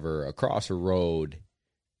of cover, across a road,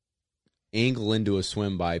 angle into a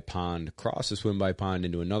swim-by pond, cross a swim-by pond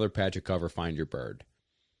into another patch of cover, find your bird.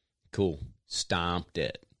 Cool. Stomped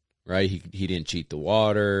it, right? He didn't cheat the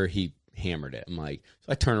water. He hammered it. I'm like,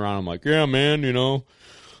 so I turn around. I'm like, yeah, man,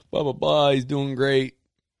 blah, blah, blah. He's doing great.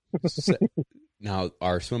 Now,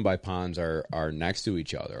 our swim-by ponds are next to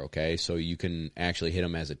each other, okay? So you can actually hit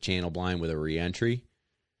them as a channel blind with a re-entry.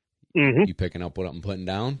 Mm-hmm. You picking up what I'm putting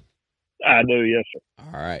down? I do, yes, sir.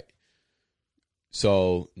 All right.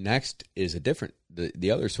 So next is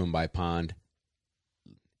the other swim-by pond,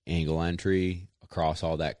 angle entry, across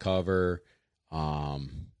all that cover,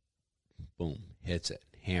 boom, hits it,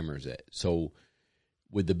 hammers it. So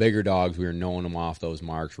with the bigger dogs, we were knowing them off those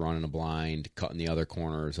marks, running a blind, cutting the other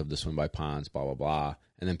corners of the swim-by ponds, blah, blah, blah,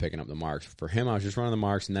 and then picking up the marks. For him, I was just running the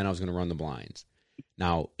marks, and then I was going to run the blinds.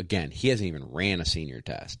 Now, again, he hasn't even ran a senior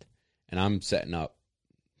test, and I'm setting up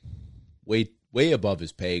way above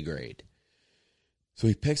his pay grade. So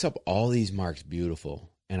he picks up all these marks, beautiful,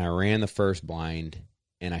 and I ran the first blind,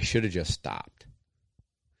 and I should have just stopped.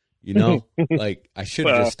 I should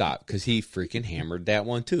have just stopped because he freaking hammered that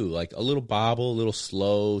one too. Like a little bobble, a little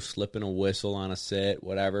slow, slipping a whistle on a sit,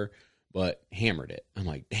 whatever, but hammered it. I'm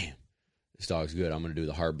like, damn, this dog's good. I'm going to do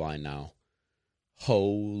the hard blind now.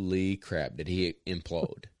 Holy crap, did he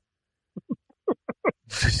implode?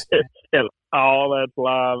 Oh, that's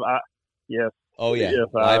live. Yes. Oh, yeah. Yes,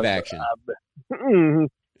 live action.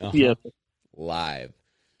 Uh-huh. Yes. Live.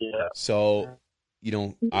 Yeah. So,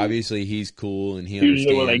 obviously he's cool and he understands.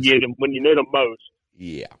 Usually when they get him, when you need them most.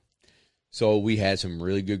 Yeah. So we had some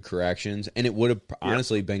really good corrections, and it would have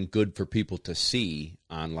honestly been good for people to see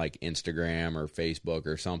on like Instagram or Facebook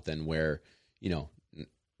or something where,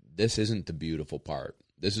 this isn't the beautiful part.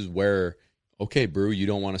 This is where, okay, Brew, you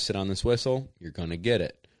don't want to sit on this whistle, you're going to get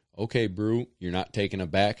it. Okay, Brew, you're not taking a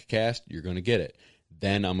back cast, you're going to get it.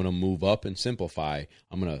 Then I'm going to move up and simplify.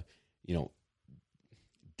 I'm going to,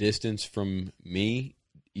 distance from me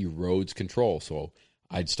erodes control. So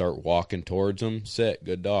I'd start walking towards him, sit,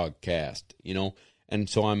 good dog, cast, you know? And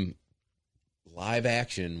so I'm live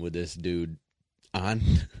action with this dude on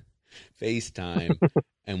FaceTime,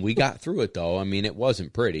 and we got through it, though. I mean, it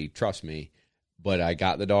wasn't pretty, trust me, but I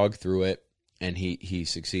got the dog through it, and he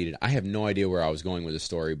succeeded. I have no idea where I was going with the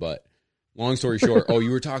story, but long story short, you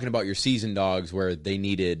were talking about your seasoned dogs where they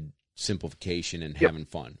needed simplification and having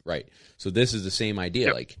fun, right? So this is the same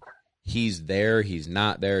idea. Like, he's there, he's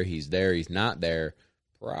not there, he's there, he's not there.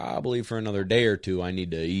 Probably for another day or two, I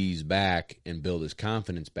need to ease back and build his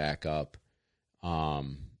confidence back up.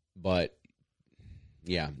 But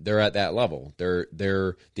yeah, they're at that level. They're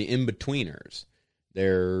the in-betweeners.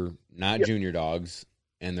 They're not junior dogs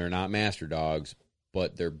and they're not master dogs,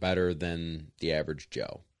 but they're better than the average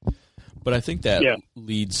Joe. But I think that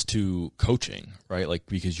leads to coaching, right? Like,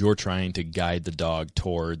 because you're trying to guide the dog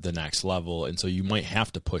toward the next level, and so you might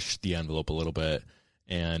have to push the envelope a little bit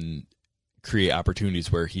and create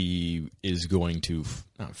opportunities where he is going to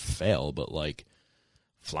not fail, but like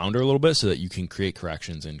flounder a little bit, so that you can create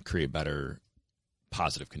corrections and create better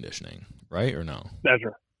positive conditioning, right? Or no? That's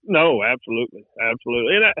right. No, absolutely,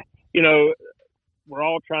 absolutely. And we're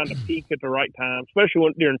all trying to peak at the right time,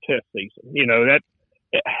 especially during test season.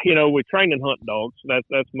 We train and hunt dogs.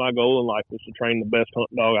 That's my goal in life, is to train the best hunt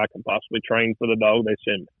dog I can possibly train for the dog they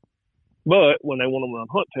send me. But when they want to run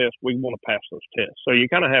hunt tests, we want to pass those tests. So you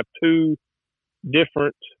kind of have two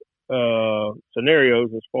different scenarios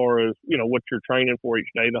as far as, what you're training for each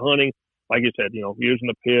day. The hunting, like you said, using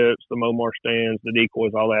the pits, the Momar stands, the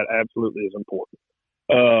decoys, all that absolutely is important.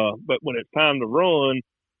 But when it's time to run,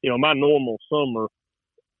 my normal summer,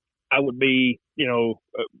 I would be,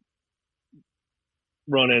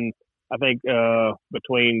 running, I think,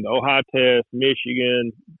 between the Ohio Test,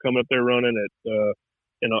 Michigan, coming up there running at,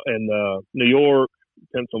 in New York,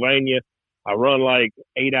 Pennsylvania. I run like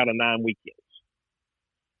 8 out of 9 weekends.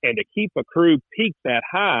 And to keep a crew peaked that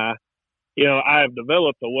high, I've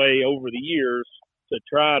developed a way over the years to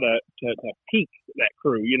try to peak that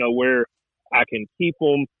crew, where I can keep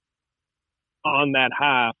them on that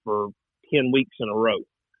high for 10 weeks in a row.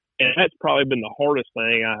 And that's probably been the hardest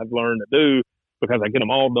thing I have learned to do, because I get them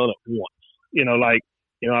all done at once.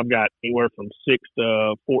 I've got anywhere from 6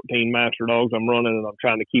 to 14 master dogs I'm running, and I'm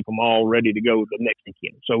trying to keep them all ready to go the next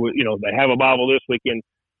weekend. So, they have a Bible this weekend.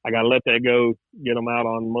 I got to let that go, get them out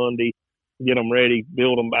on Monday, get them ready,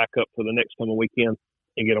 build them back up for the next coming weekend,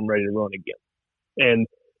 and get them ready to run again. And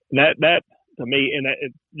that to me, and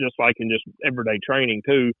it's just like in just everyday training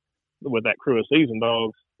too, with that crew of seasoned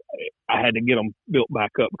dogs, I had to get them built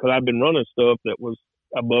back up, because I've been running stuff that was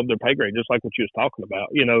above their pay grade, just like what you was talking about.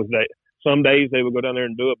 Some days they would go down there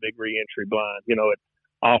and do a big re-entry blind,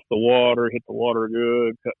 off the water, hit the water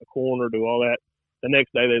good, cut the corner, do all that. The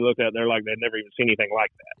next day they look at it, they're like, they'd never even seen anything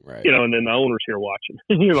like that. Right. And then the owner's here watching.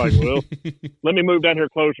 You're like, well, let me move down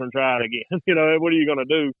here closer and try it again. What are you going to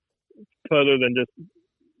do other than just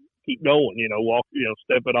keep going, walk,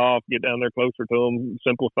 step it off, get down there closer to them,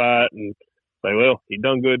 simplify it, and say, well, he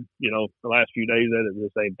done good, the last few days at it,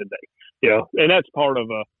 just ain't today. And that's part of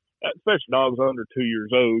especially dogs under 2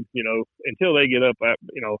 years old, until they get up at,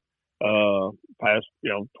 past,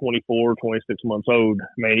 24, 26 months old,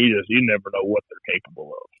 man, you never know what they're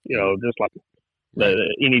capable of, just like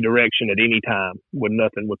any direction at any time,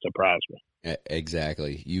 nothing would surprise me.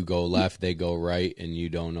 Exactly. You go left, they go right, and you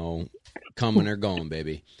don't know coming or going,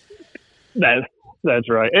 baby. That's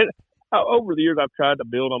right. And over the years, I've tried to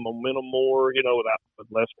build on momentum more, with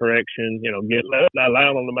less correction,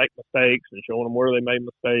 allowing them to make mistakes and showing them where they made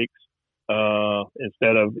mistakes,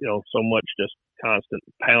 instead of, so much just constant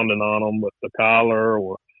pounding on them with the collar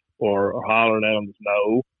or hollering at them.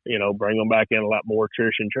 No, bring them back in a lot more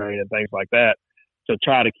attrition training and things like that, to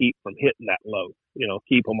try to keep from hitting that low,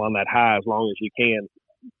 keep them on that high as long as you can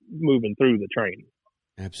moving through the training.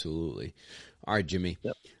 Absolutely. All right, Jimmy.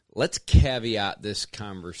 Yep. Let's caveat this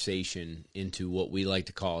conversation into what we like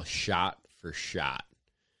to call shot for shot.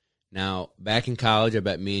 Now, back in college, I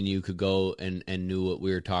bet me and you could go and knew what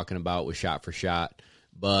we were talking about with shot for shot.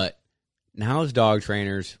 But now as dog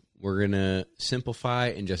trainers, we're going to simplify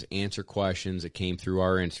and just answer questions that came through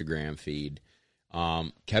our Instagram feed.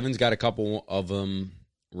 Kevin's got a couple of them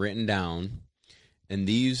written down. And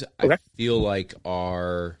these, okay, I feel like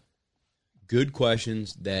are good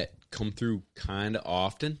questions that come through kind of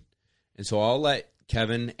often. And so I'll let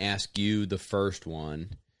Kevin ask you the first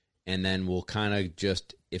one, and then we'll kind of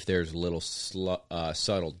just, if there's little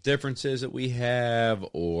subtle differences that we have,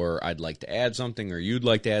 or I'd like to add something, or you'd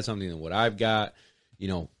like to add something to what I've got,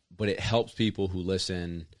 but it helps people who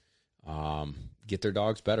listen get their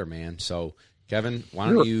dogs better, man. So Kevin, why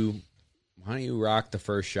don't you rock the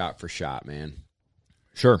first shot for shot, man?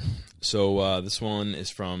 Sure. So this one is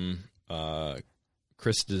from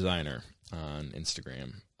Chris Designer on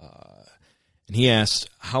Instagram. And he asked,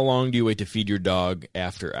 how long do you wait to feed your dog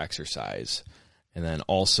after exercise? And then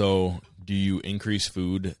also, do you increase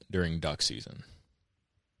food during duck season?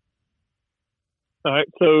 All right,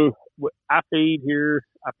 so I feed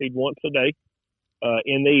once a day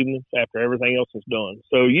in the evenings after everything else is done.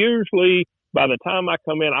 So usually by the time I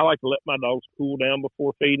come in, I like to let my dogs cool down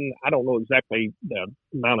before feeding. I don't know exactly the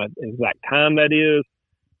amount of exact time that is,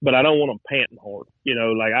 but I don't want them panting hard. You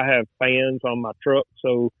know, like I have fans on my truck.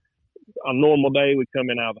 So on a normal day, we come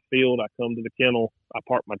in out of the field. I come to the kennel. I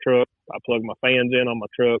park my truck. I plug my fans in on my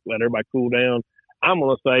truck, let everybody cool down. I'm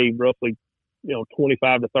going to say roughly,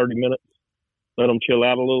 25 to 30 minutes. Let them chill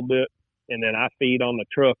out a little bit. And then I feed on the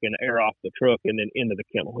truck and air off the truck and then into the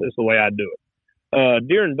kennel. Is the way I do it.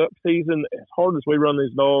 During duck season, as hard as we run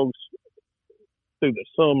these dogs through the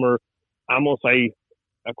summer, I'm going to say,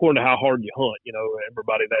 according to how hard you hunt,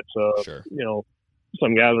 everybody that's, Sure.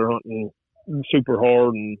 Some guys are hunting super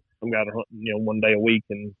hard and some guys are hunting, 1 day a week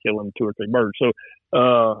and killing 2 or 3 birds. So,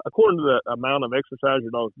 according to the amount of exercise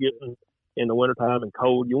your dog's getting in the wintertime and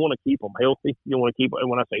cold, you want to keep them healthy. You want to keep, and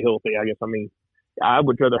when I say healthy, I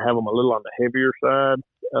would rather have them a little on the heavier side,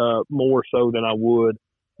 more so than I would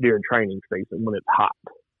during training season when it's hot.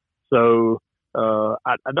 So,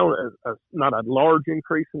 I don't, not a large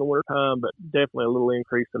increase in the wintertime, but definitely a little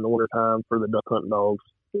increase in the wintertime for the duck hunting dogs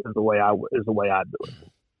is the way I do it.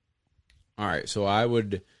 All right. So I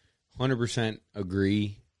would 100%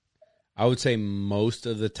 agree. I would say most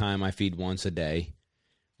of the time I feed once a day.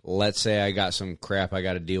 Let's say I got some crap I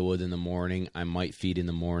got to deal with in the morning. I might feed in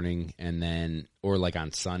the morning and then, or like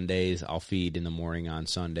on Sundays, I'll feed in the morning on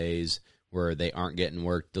Sundays where they aren't getting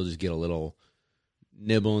work. They'll just get a little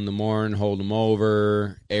nibble in the morning, hold them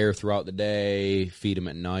over, air throughout the day, feed them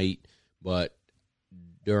at night. But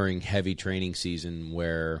during heavy training season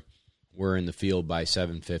where we're in the field by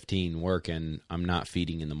 7:15 working, I'm not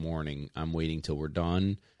feeding in the morning. I'm waiting till we're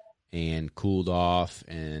done and cooled off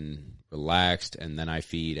and relaxed, and then I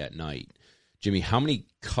feed at night. Jimmy, how many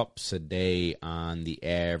cups a day on the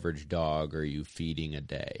average dog are you feeding a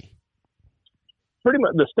day? Pretty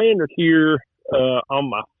much the standard here on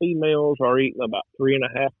my females are eating about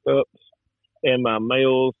 3.5 cups, and my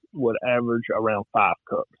males would average around 5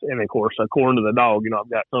 cups. And of course, according to the dog, I've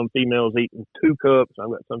got some females eating 2 cups, I've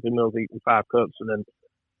got some females eating 5 cups, and then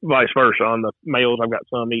vice versa. On the males, I've got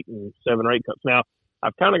some eating 7 or 8 cups. Now,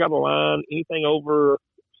 I've kind of got a line, anything over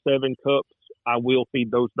 7 cups, I will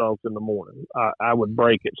feed those dogs in the morning. I would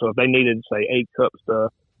break it. So if they needed, say, 8 cups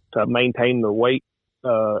to maintain their weight,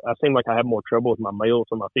 I seem like I have more trouble with my males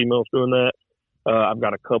than my females doing that. I've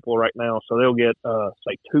got a couple right now, so they'll get,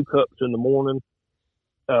 say, 2 cups in the morning,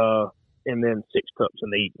 and then 6 cups in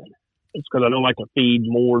the evening. It's because I don't like to feed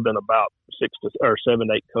more than about 7 to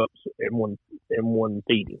 8 cups in one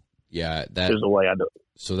feeding. Yeah, that is the way I do it.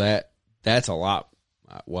 So that's a lot.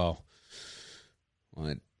 Well,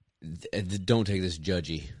 don't take this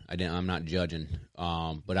judgy. I'm not judging,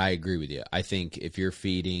 but I agree with you. I think if you're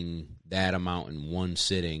feeding that amount in one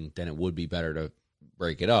sitting, then it would be better to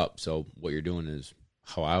break it up. So what you're doing is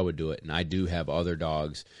how I would do it. And I do have other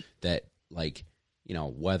dogs that, like,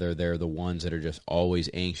 whether they're the ones that are just always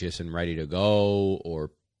anxious and ready to go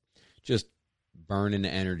or just burning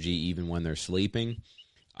energy even when they're sleeping,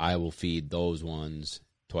 I will feed those ones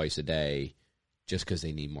twice a day just because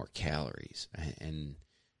they need more calories. And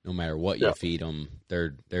no matter what you feed them,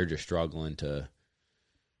 they're just struggling to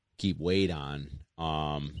keep weight on.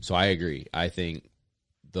 So I agree. I think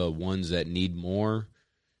the ones that need more,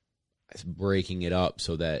 breaking it up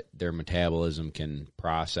so that their metabolism can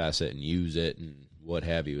process it and use it and what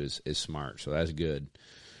have you is smart. So that's good.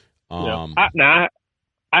 I'd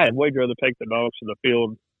way rather take the dogs to the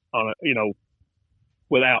field on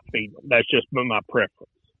without feeding them. That's just my preference.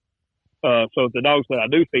 So if the dogs that I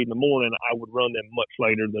do feed in the morning, I would run them much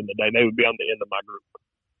later than the day. They would be on the end of my group.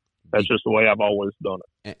 That's just the way I've always done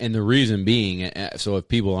it. And the reason being, so if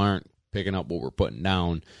people aren't picking up what we're putting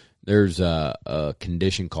down, there's a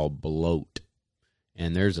condition called bloat.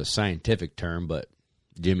 And there's a scientific term, but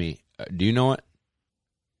Jimmy, do you know it?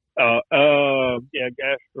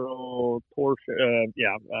 Gastrotorsion.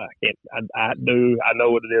 I can't. I do. I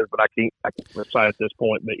know what it is, but I can't recite at this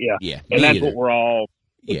point. But and that's what we're all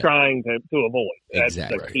trying to avoid. That's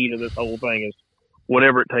exactly the key to this whole thing is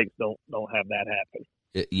whatever it takes. Don't have that happen.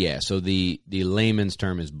 Yeah, so the layman's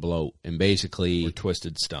term is bloat, and basically Or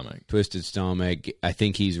twisted stomach. Twisted stomach. I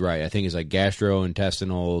think he's right. I think it's like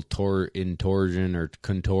gastrointestinal intorsion or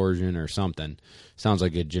contortion or something. Sounds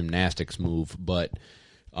like a gymnastics move, but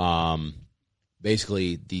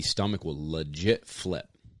basically the stomach will legit flip,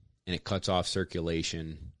 and it cuts off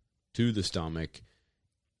circulation to the stomach,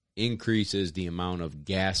 increases the amount of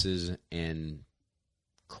gases and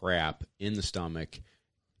crap in the stomach.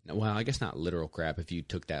 Well, I guess not literal crap if you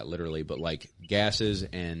took that literally, but like gases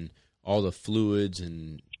and all the fluids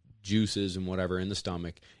and juices and whatever in the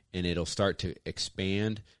stomach, and it'll start to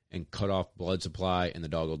expand and cut off blood supply, and the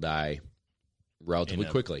dog will die relatively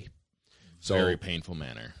quickly. So, very painful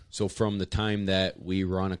manner. So from the time that we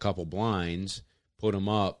run a couple blinds, put them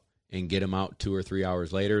up, and get them out 2 or 3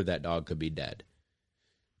 hours later, that dog could be dead.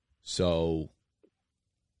 So,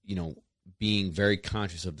 being very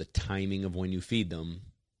conscious of the timing of when you feed them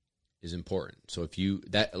is important. So if you,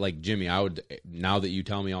 like Jimmy, now that you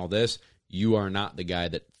tell me all this, you are not the guy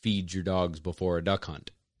that feeds your dogs before a duck hunt,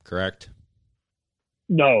 correct?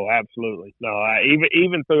 No, absolutely. No,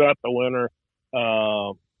 even throughout the winter,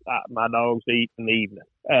 my dogs eat in the evening.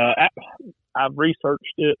 I've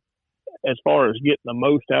researched it as far as getting the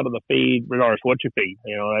most out of the feed, regardless of what you feed.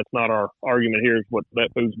 That's not our argument here is what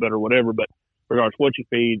vet food's better, whatever, but regardless of what you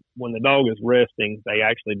feed, when the dog is resting, they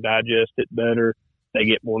actually digest it better. They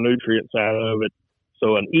get more nutrients out of it.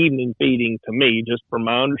 So an evening feeding, to me, just from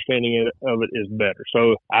my understanding of it, is better.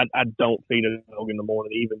 So I don't feed a dog in the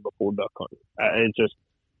morning, even before duck hunting.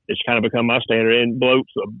 It's kind of become my standard, and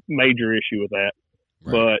bloat's a major issue with that.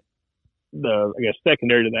 Right. But I guess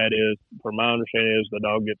secondary to that is, from my understanding, is the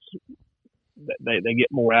dog they get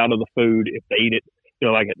more out of the food if they eat it.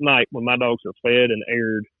 Like at night when my dogs are fed and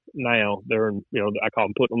aired, now they're I call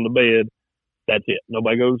them putting them to bed. That's it.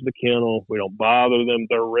 Nobody goes to the kennel. We don't bother them.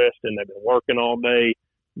 They're resting. They've been working all day.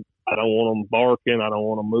 I don't want them barking. I don't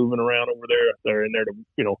want them moving around over there. They're in there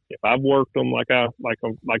to, if I've worked them like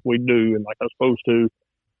we do and like I'm supposed to,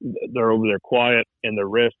 they're over there quiet and they're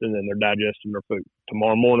resting and they're digesting their food.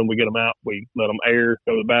 Tomorrow morning we get them out. We let them air,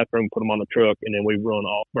 go to the bathroom, put them on the truck, and then we run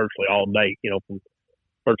virtually all day. From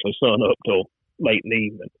virtually sun up till late in the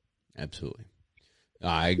evening. Absolutely,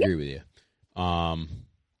 I agree with you. All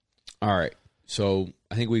right. So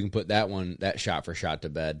I think we can put that shot for shot to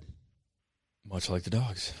bed. Much like the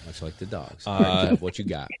dogs. What you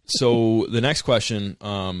got? So the next question,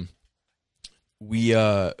 we've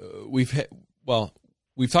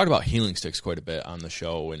talked about healing sticks quite a bit on the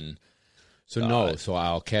show, and so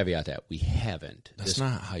I'll caveat that we haven't. That's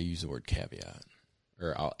not how you use the word caveat.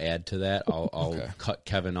 Or I'll add to that. I'll cut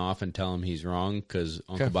Kevin off and tell him he's wrong because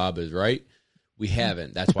Uncle Bob is right. We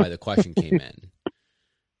haven't. That's why the question came in.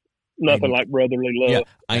 Nothing like brotherly love. Yeah,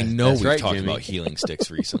 I know we've right, talked Jimmy. about healing sticks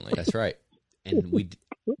recently. That's right. And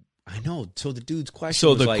I know. So the dude's question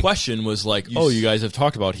So was the question was like, you guys have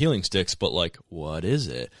talked about healing sticks, but like, what is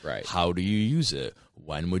it? Right. How do you use it?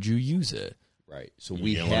 When would you use it? Right. So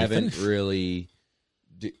we haven't really,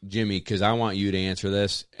 Jimmy, because I want you to answer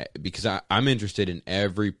this, because I'm interested in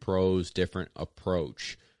every pro's different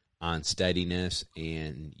approach on steadiness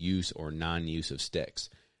and use or non-use of sticks.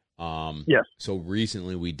 Yes. So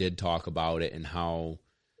recently we did talk about it and how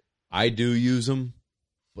I do use them,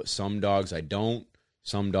 but some dogs I don't.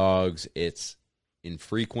 Some dogs it's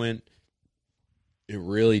infrequent. It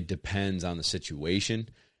really depends on the situation.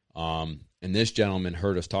 And this gentleman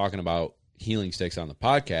heard us talking about healing sticks on the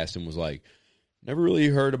podcast and was like, never really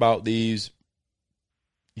heard about these.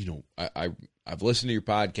 I've listened to your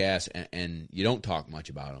podcast and you don't talk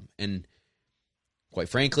much about them. And quite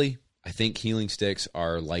frankly, I think healing sticks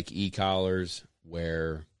are like e-collars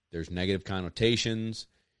where there's negative connotations.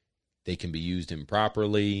 They can be used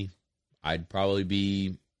improperly. I'd probably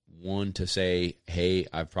be one to say, hey,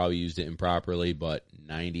 I've probably used it improperly, but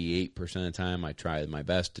 98% of the time I try my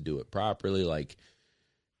best to do it properly. Like,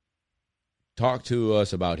 talk to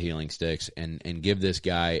us about healing sticks and give this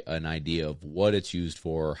guy an idea of what it's used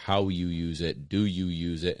for, how you use it, do you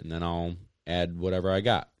use it, and then I'll add whatever I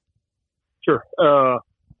got. Sure.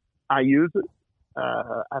 I use it.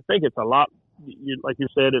 I think it's a lot, like you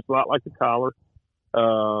said, it's a lot like the collar.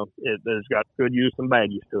 There's got good use and bad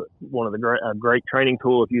use to it. One of the great training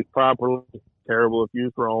tool if used properly, terrible if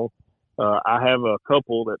used wrong. I have a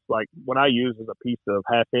couple that's like, what I use is a piece of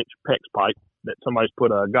 1/2-inch PEX pipe that somebody's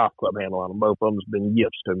put a golf club handle on them. Both of them's been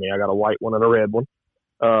gifts to me. I got a white one and a red one.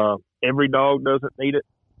 Every dog doesn't need it.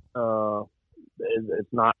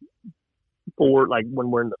 It's not for like when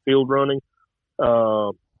we're in the field running.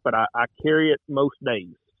 But I carry it most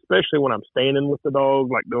days, especially when I'm standing with the dog,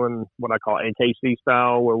 like doing what I call AKC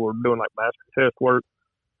style, where we're doing like master test work.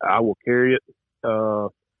 I will carry it.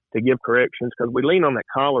 to give corrections, because we lean on that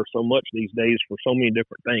collar so much these days for so many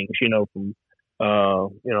different things, from,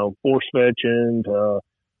 force fetching to,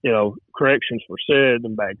 corrections for SID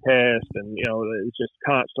and bad cast. And, it's just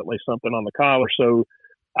constantly something on the collar. So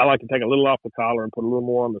I like to take a little off the collar and put a little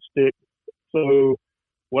more on the stick. So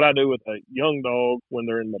what I do with a young dog when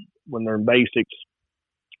they're in basics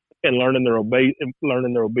and learning their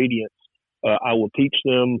obedience, I will teach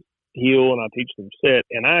them heel and I teach them set.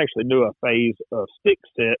 And I actually do a phase of stick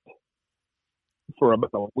set for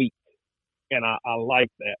about a week. And I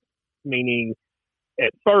like that, meaning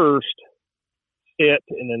at first set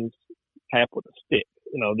and then tap with a stick,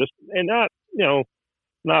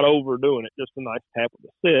 not overdoing it, just a nice tap with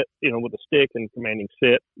the set, with the stick and commanding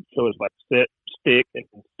set. So it's like set, stick, and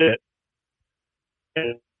set.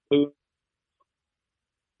 And at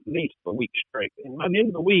least a week straight. And by the end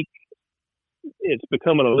of the week, it's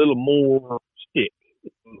becoming a little more stick,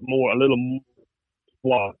 a little more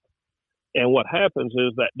block. And what happens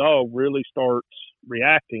is that dog really starts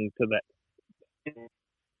reacting to that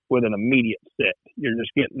with an immediate set. You're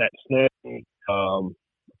just getting that snappy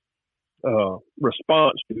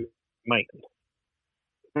response to command.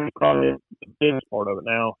 Probably the biggest part of it.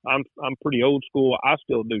 Now, I'm pretty old school. I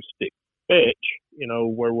still do stick fetch,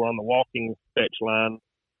 where we're on the walking fetch line.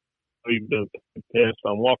 We've done tests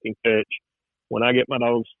on walking fetch. When I get my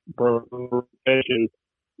dogs fetching,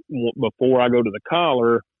 before I go to the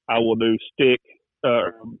collar, I will do stick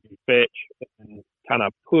fetch and kind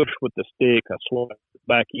of push with the stick. I swap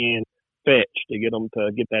back in fetch to get them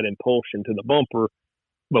to get that impulsion to the bumper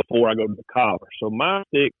before I go to the collar. So my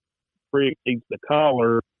stick pre-exceeds the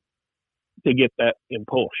collar to get that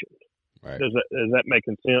impulsion. Right. Is that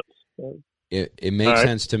making sense? It makes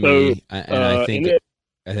sense to me, and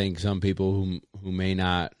I think some people who may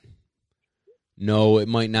not know, it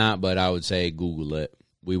might not, but I would say Google it.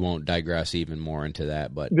 We won't digress even more into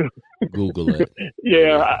that, but Google it.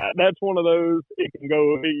 Yeah, that's one of those. It can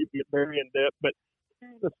go very in depth, but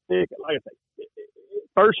the stick, like I say,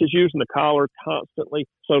 first is using the collar constantly.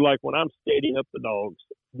 So, like when I'm steadying up the dogs,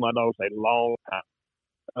 my dogs a long time.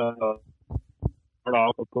 Start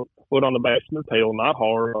off and put the foot on the back of the tail, not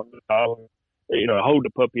hard on the collar. Hold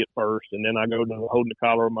the puppy at first, and then I go to holding the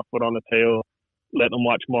collar with my foot on the tail, let them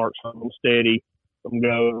watch marks on them steady. Them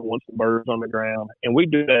go once the bird's on the ground, and we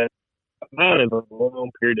do that. Mine is a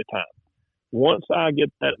long period of time. Once I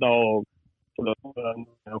get that dog to the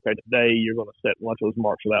okay, today you're going to set and watch those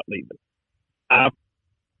marks without leaving. I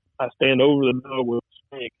stand over the dog with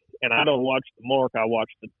a stick, and I don't watch the mark. I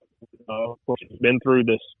watch the. Of course, it's been through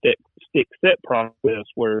this stick set process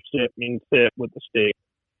where set means set with the stick.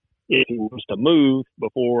 If he was to move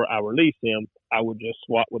before I release him, I would just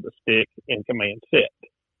swat with the stick and command set.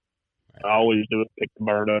 I always do it, pick the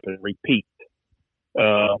bird up and repeat.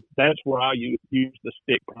 That's where I use the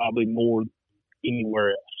stick probably more than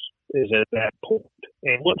anywhere else, is at that point.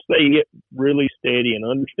 And once they get really steady and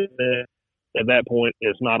understand that, at that point,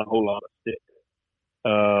 it's not a whole lot of stick.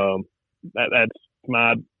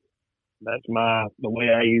 That's the way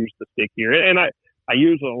I use the stick here. And I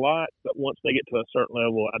use it a lot, but once they get to a certain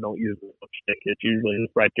level, I don't use it much stick. It's usually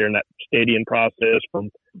just right there in that steadying process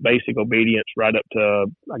from basic obedience right up to,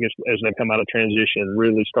 I guess, as they come out of transition and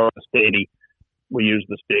really start to steady, we use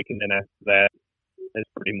the stick, and then after that, it's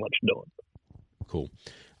pretty much done. Cool.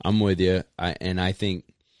 I'm with you. I think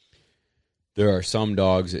there are some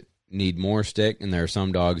dogs that need more stick, and there are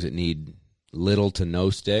some dogs that need little to no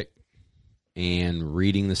stick, and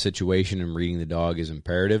reading the situation and reading the dog is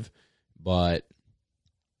imperative, but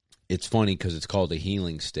it's funny because it's called a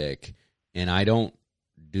healing stick, and I don't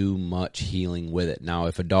do much healing with it. Now,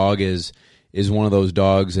 if a dog is one of those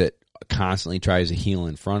dogs that constantly tries to heal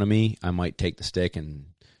in front of me, I might take the stick and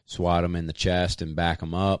swat him in the chest and back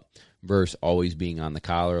him up versus always being on the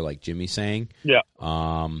collar like Jimmy's saying. Yeah.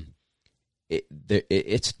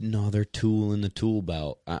 It's another tool in the tool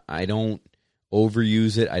belt. I don't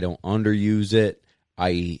overuse it. I don't underuse it.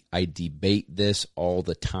 I debate this all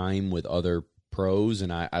the time with other pros,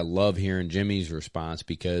 and I love hearing Jimmy's response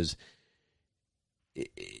because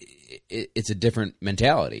it's a different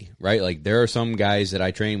mentality, right? Like there are some guys that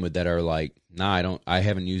I train with that are like, nah, I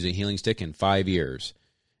haven't used a healing stick in 5 years.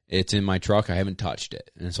 It's in my truck. I haven't touched it.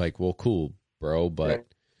 And it's like, well, cool, bro, but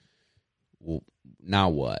well, now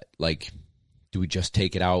what? Like, do we just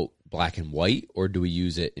take it out black and white, or do we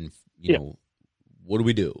use it in, what do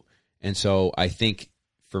we do? And so I think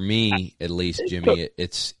for me, at least, Jimmy,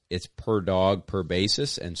 it's per dog, per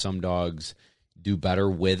basis, and some dogs do better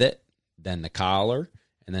with it than the collar,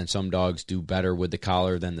 and then some dogs do better with the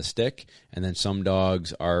collar than the stick, and then some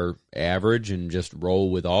dogs are average and just roll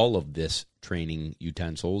with all of this training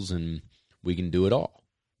utensils, and we can do it all.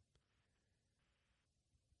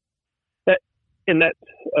 and that's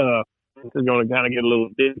this is going to kind of get a little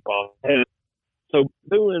deep on it. So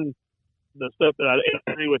doing the stuff that I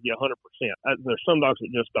agree with you 100%. There's some dogs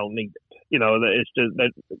that just don't need it. It's just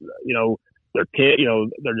that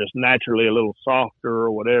they're just naturally a little softer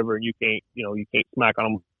or whatever, and you can't smack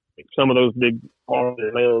on them. Some of those big hard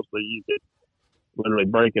males that you could literally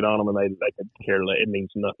break it on them, and they could care less. It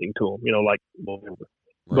means nothing to them. Like whatever.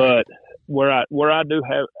 Right. But where I do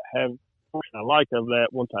have portion I like of that,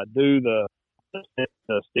 once I do the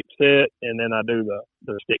stick set and then I do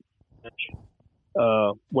the stick match,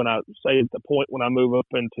 when I say at the point when I move up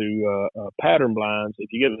into pattern blinds,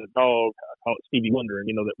 if you get a dog, I call it Stevie Wonder,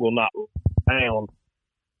 that will not down.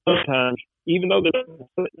 Sometimes, even though they're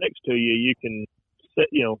sitting next to you, you can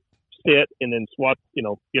sit and then swat,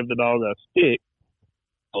 give the dog a stick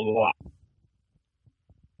a lot.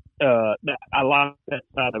 I like that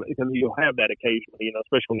side of it because you'll have that occasionally,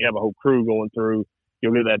 especially when you have a whole crew going through,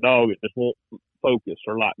 you'll get that dog that just won't focus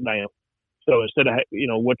or lock down. So instead of,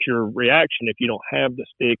 what's your reaction if you don't have the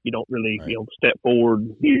stick, you don't really, step forward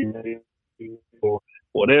or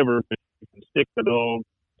whatever, you can stick the dog,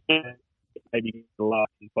 maybe lock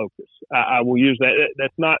and focus. I will use that.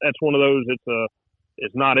 That's one of those,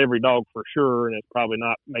 it's not every dog for sure, and it's probably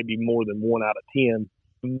not maybe more than 1 out of 10.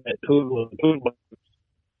 That tool,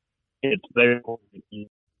 it's there.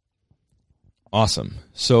 Awesome.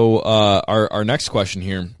 So our next question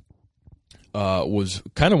here was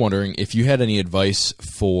kind of wondering if you had any advice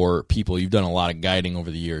for people. You've done a lot of guiding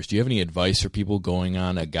over the years. Do you have any advice for people going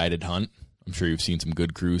on a guided hunt? I'm sure you've seen some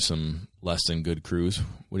good crews, some less than good crews.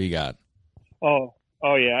 What do you got? Oh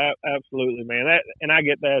yeah, absolutely, man. And I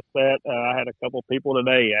get that. I had a couple people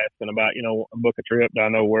today asking about, book a trip. Do I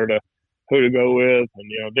know who to go with,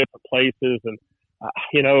 and different places. And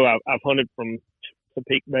I've hunted from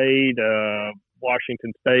Chesapeake Bay to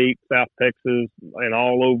Washington State, South Texas, and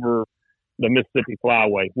all over the Mississippi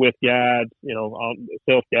Flyway with guides,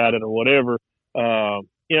 self-guided or whatever.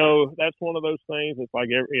 That's one of those things. It's like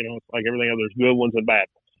it's like everything else. There's good ones and bad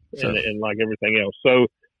ones, sure. and like everything else. So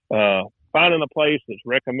finding a place that's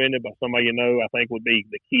recommended by somebody I think would be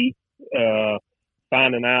the key.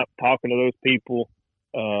 Finding out, talking to those people.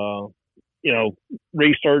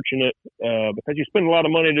 Researching it, because you spend a lot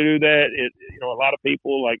of money to do that. A lot of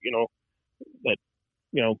people that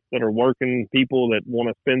are working people that want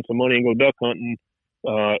to spend some money and go duck hunting.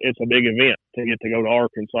 It's a big event to get to go to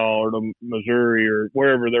Arkansas or to Missouri or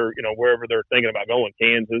wherever they're thinking about going,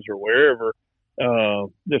 Kansas or wherever. I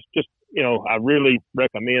really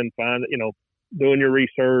recommend doing your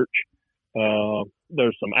research.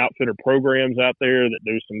 There's some outfitter programs out there that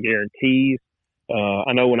do some guarantees.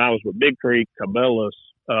 I know when I was with Big Creek, Cabela's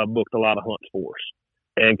booked a lot of hunts for us.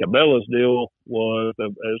 And Cabela's deal was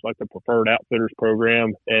like the preferred outfitters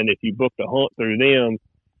program. And if you booked a hunt through them,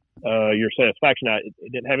 your satisfaction,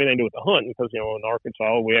 it didn't have anything to do with the hunt because, in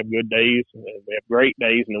Arkansas, we have good days, and we have great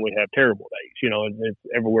days, and then we have terrible days, and it's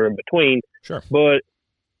everywhere in between. Sure. But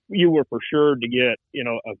you were for sure to get,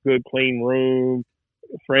 a good, clean room,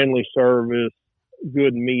 friendly service,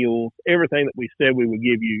 good meals, everything that we said we would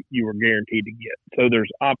give you, you were guaranteed to get. So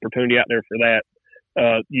there's opportunity out there for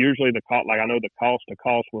that. Usually the cost, I know the cost to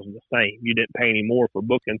cost was the same. You didn't pay any more for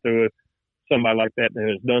booking through somebody like that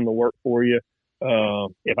has done the work for you.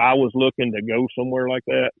 If I was looking to go somewhere like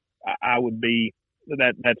that, I would be,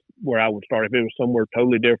 that's where I would start. If it was somewhere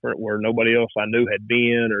totally different where nobody else I knew had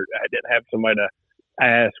been, or I didn't have somebody to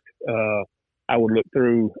ask, I would look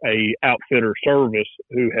through a outfitter service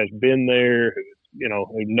who has been there,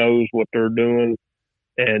 who knows what they're doing,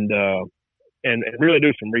 and really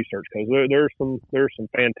do some research, because there's some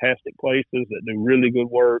fantastic places that do really good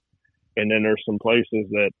work, and then there's some places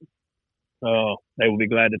that they will be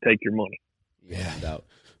glad to take your money. Yeah.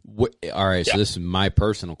 All right. So this is my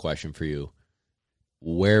personal question for you.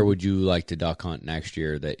 Where would you like to duck hunt next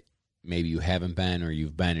year that maybe you haven't been, or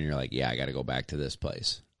you've been and you're like, yeah, I got to go back to this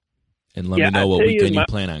place? And let me know what weekend you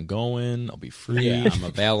plan on going. I'll be free. Yeah, I'm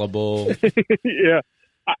available. Yeah.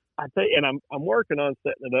 I tell you, and I'm working on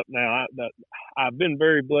setting it up now. I've been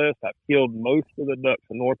very blessed. I've killed most of the ducks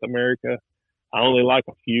in North America. I only like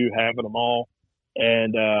a few, having them all.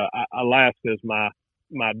 And Alaska is my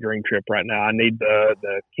dream trip right now. I need the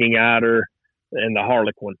king eider and the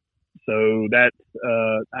harlequin. So that's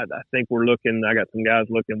I think we're looking. I got some guys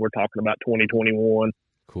looking. We're talking about 2021.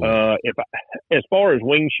 Cool. As far as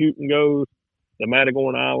wing shooting goes, the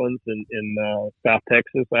Matagorn Islands in South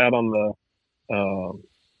Texas, out on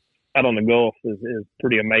the Gulf is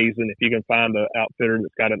pretty amazing. If you can find an outfitter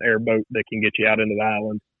that's got an airboat that can get you out into the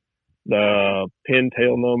islands, the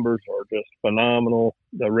pintail numbers are just phenomenal.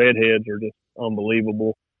 The redheads are just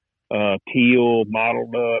unbelievable. teal, mottle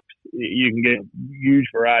ducks. You can get a huge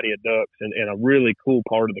variety of ducks in a really cool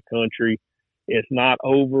part of the country. It's not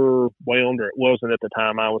overwhelmed, or it wasn't at the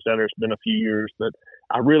time I was there. It's been a few years, but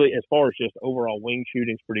I really, as far as just overall wing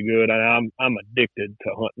shooting, is pretty good. I'm addicted to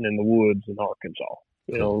hunting in the woods in Arkansas.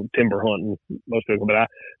 You know, timber hunting, most people, but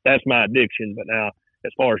that's my addiction. But now,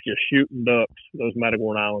 as far as just shooting ducks, those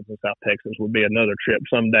Matterhorn Islands in South Texas would be another trip.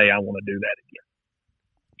 Someday I want to do that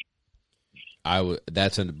again.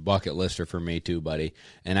 That's a bucket lister for me too, buddy.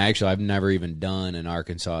 And actually, I've never even done an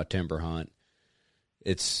Arkansas timber hunt.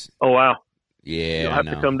 Oh wow. Yeah, you'll have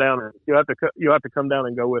to come down and you'll have to come down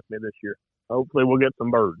and go with me this year. Hopefully, we'll get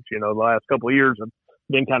some birds. You know, the last couple of years have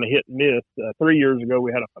been kind of hit and miss. 3 years ago,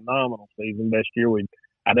 we had a phenomenal season, best year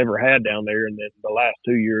I'd ever had down there, and then the last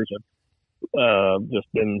 2 years have just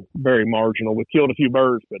been very marginal. We killed a few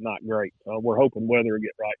birds, but not great. We're hoping weather will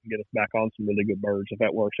get right and get us back on some really good birds. If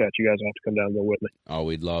that works out, you guys will have to come down and go with me. Oh,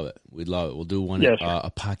 we'd love it. We'd love it. We'll do one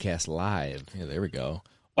a podcast live. Yeah, there we go.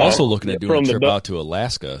 Also looking at doing a trip out to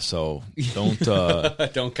Alaska, so don't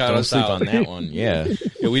don't us sleep out on that one. Yeah,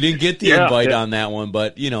 we didn't get the invite on that one,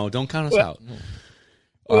 but don't count us out.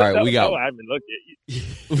 All right, we got. I haven't looked at you.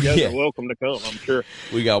 You guys are welcome to come. I'm sure.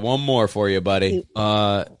 We got one more for you, buddy.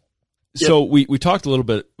 So we talked a little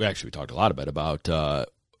bit. We talked a lot about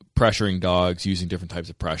pressuring dogs, using different types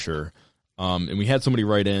of pressure, and we had somebody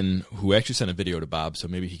write in who actually sent a video to Bob, so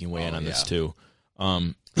maybe he can weigh in on this too.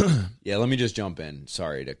 Yeah, let me just jump in.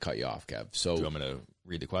 Sorry to cut you off, Kev. So, do you want me to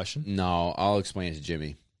read the question? No, I'll explain it to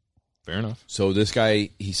Jimmy. Fair enough. So this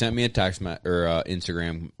guy, he sent me a text or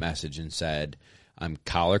Instagram message and said, "I'm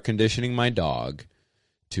collar conditioning my dog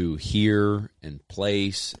to hear and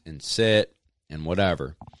place and sit and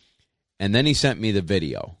whatever." And then he sent me the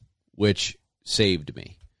video, which saved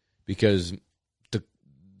me because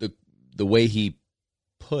the way he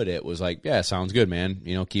put it was like, "Yeah, sounds good, man.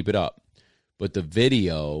 Keep it up." But the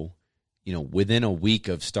video, within a week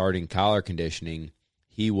of starting collar conditioning,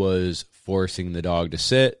 he was forcing the dog to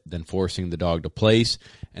sit, then forcing the dog to place,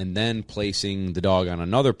 and then placing the dog on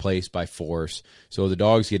another place by force. So the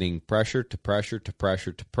dog's getting pressure to pressure to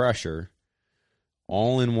pressure to pressure,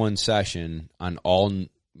 all in one session on all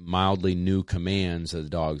mildly new commands that the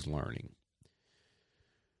dog's learning.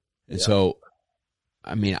 And so,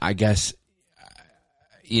 I guess...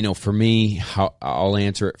 for me, I'll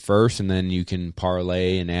answer it first, and then you can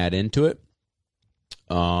parlay and add into it.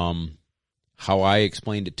 How I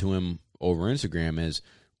explained it to him over Instagram is,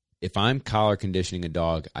 if I'm collar conditioning a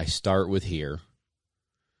dog, I start with here,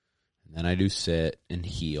 and then I do sit and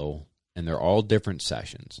heel, and they're all different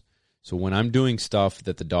sessions. So when I'm doing stuff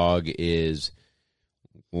that the dog is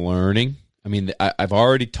learning, I've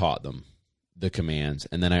already taught them the commands,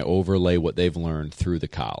 and then I overlay what they've learned through the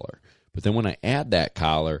collar. But then when I add that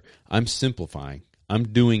collar, I'm simplifying. I'm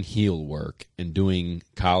doing heel work and doing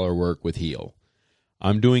collar work with heel.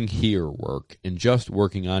 I'm doing here work and just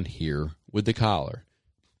working on here with the collar.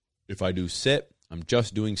 If I do sit, I'm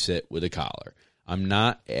just doing sit with a collar. I'm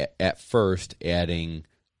not at first adding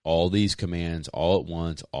all these commands all at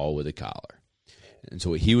once, all with a collar. And so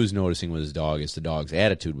what he was noticing with his dog is the dog's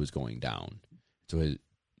attitude was going down. So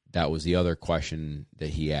that was the other question that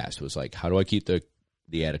he asked, was like, how do I keep the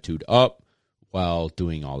attitude up while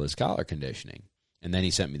doing all this collar conditioning? And then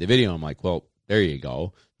he sent me the video. I'm like, well, there you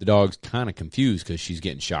go. The dog's kind of confused because she's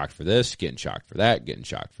getting shocked for this, getting shocked for that, getting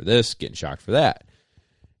shocked for this, getting shocked for that.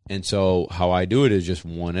 And so how I do it is just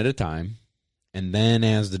one at a time. And then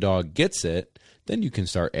as the dog gets it, then you can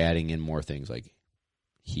start adding in more things like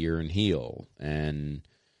heel and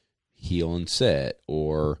sit,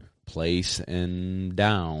 or place and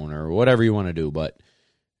down, or whatever you want to do. But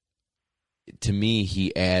to me,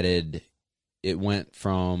 it went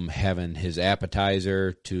from having his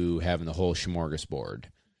appetizer to having the whole smorgasbord.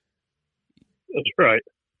 That's right.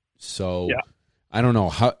 So yeah. I don't know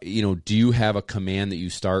how, do you have a command that you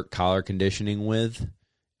start collar conditioning with?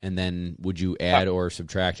 And then would you add or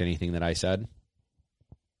subtract anything that I said?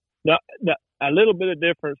 No, a little bit of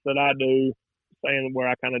difference that I do, saying where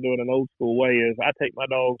I kind of do it an old school way, is I take my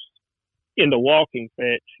dogs into walking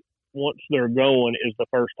fetch. Once they're going is the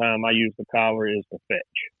first time I use the collar is the fetch.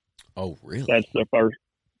 Oh, really? That's the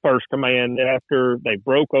first command. After they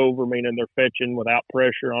broke over, meaning they're fetching without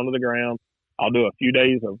pressure onto the ground, I'll do a few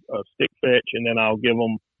days of stick fetch, and then I'll give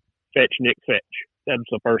them fetch, nick, fetch. That's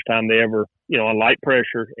the first time they ever, on light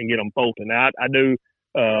pressure, and get them bolting. Now, I do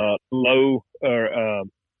low or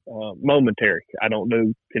momentary. I don't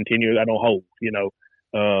do continuous. I don't hold,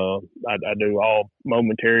 I do all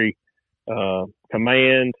momentary,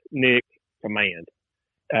 command, nick, command.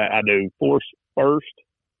 I do force first.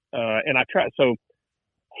 And I try, so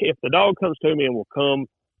if the dog comes to me and will come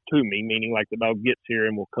to me, meaning like the dog gets here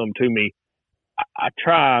and will come to me. I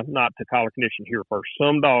try not to collar condition here first.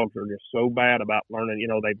 Some dogs are just so bad about learning,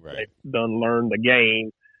 they've done learned the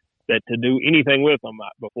game that to do anything with them,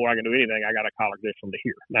 before I can do anything, I got to collar condition them to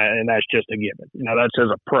here. And that's just a given. That's as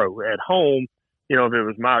a pro. At home, if it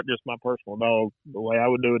was just my personal dog, the way I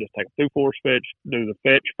would do it is take a 2-force fetch, do the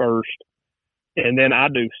fetch first, and then I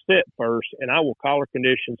do sit first, and I will collar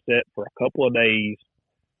condition sit for a couple of days.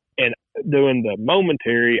 And doing the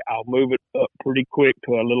momentary, I'll move it up pretty quick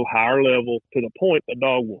to a little higher level to the point the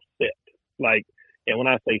dog will sit. And when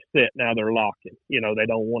I say sit, now they're locking. They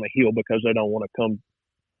don't want to heel because they don't want to come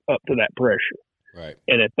up to that pressure. Right.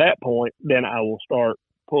 And at that point, then I will start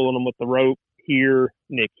pulling them with the rope here,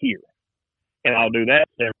 Nick here. And I'll do that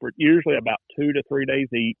separate, usually about 2 to 3 days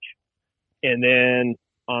each. And then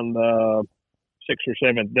on the 6th or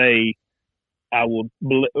 7th day, I will,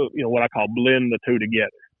 what I call blend the two together.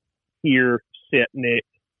 Here, sit Nick,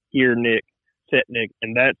 here Nick, sit Nick.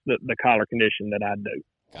 And that's the collar condition that I do.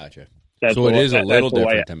 Gotcha. That's so it is a little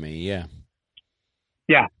different to me, yeah.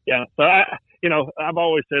 Yeah. So I've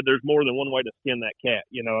always said there's more than one way to skin that cat.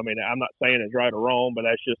 I'm not saying it's right or wrong, but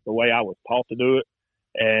that's just the way I was taught to do it.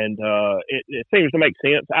 And it seems to make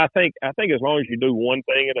sense. I think as long as you do one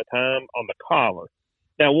thing at a time on the collar.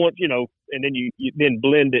 Now, once, and then you then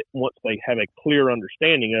blend it once they have a clear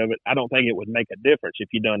understanding of it, I don't think it would make a difference if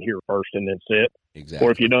you done here first and then sit. Exactly.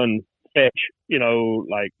 Or if you done fetch,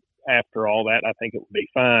 like after all that, I think it would be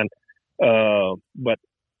fine. But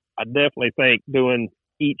I definitely think doing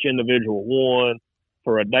each individual one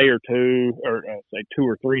for a day or two, or say 2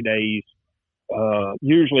 or 3 days,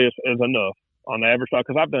 usually is enough on the average dog.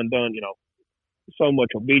 Because I've done, so much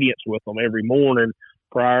obedience with them every morning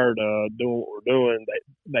prior to doing what we're doing.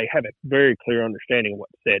 They have a very clear understanding of what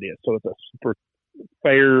the set is. So it's a super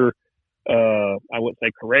fair, I wouldn't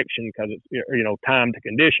say correction because it's, time to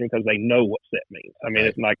condition because they know what set means.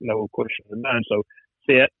 It's like no question done. So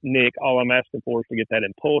sit, Nick, all I'm asking for is to get that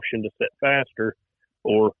impulsion to sit faster,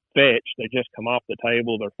 or fetch. They just come off the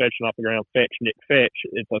table. They're fetching off the ground. Fetch, Nick, fetch.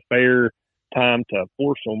 It's a fair time to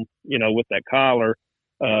force them, with that collar,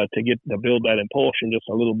 to build that impulsion just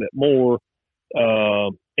a little bit more.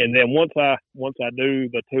 And then once I do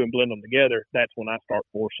the two and blend them together, that's when I start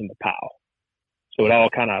forcing the pile. So it all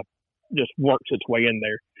kind of just works its way in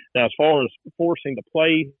there. Now, as far as forcing the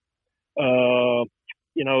play,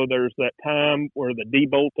 there's that time where the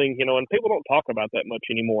debolting, and people don't talk about that much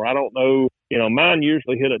anymore. I don't know, mine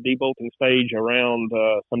usually hit a debolting stage around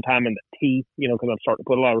sometime in the tee, because I'm starting to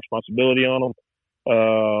put a lot of responsibility on them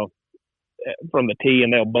from the tee,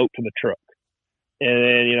 and they'll bolt to the truck. And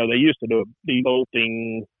then, they used to do a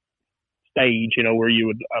debolting stage, where you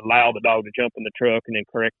would allow the dog to jump in the truck and then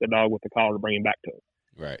correct the dog with the collar to bring him back to it.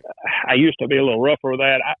 Right. I used to be a little rougher with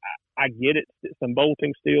that. I get it, some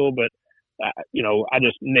bolting still, but I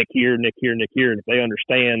just Nick here, Nick here, Nick here. And if they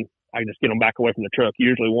understand, I just get them back away from the truck.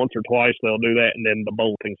 Usually once or twice they'll do that, and then the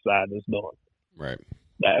bolting side is done. Right.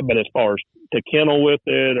 But as far as to kennel with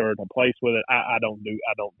it or to place with it, I don't do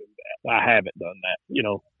that. I haven't done that.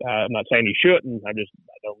 I'm not saying you shouldn't. I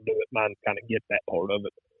don't do it. Mine kind of get that part of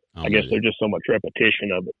it. I guess there's just so much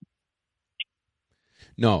repetition of it.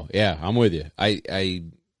 No, yeah, I'm with you.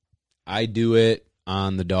 I do it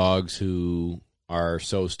on the dogs who are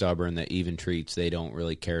so stubborn that even treats they don't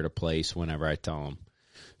really care to place whenever I tell them.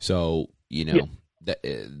 So, that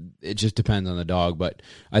it just depends on the dog. But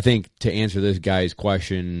I think to answer this guy's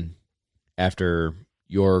question after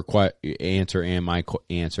your answer and my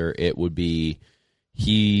answer, it would be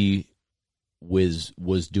he was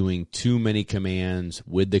doing too many commands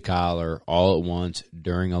with the collar all at once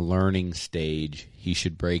during a learning stage. He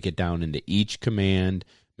should break it down into each command,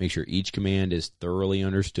 make sure each command is thoroughly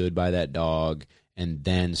understood by that dog, and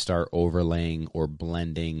then start overlaying or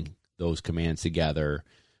blending those commands together.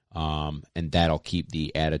 And that'll keep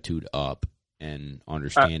the attitude up and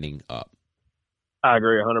understanding up. I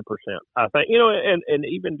agree 100%. I think, and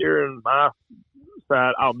even during my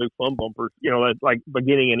side, I'll do fun bumpers, like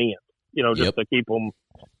beginning and end, just to keep them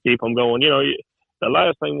going. The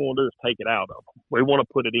last thing we want to do is take it out of them. We want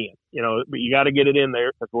to put it in, but you got to get it in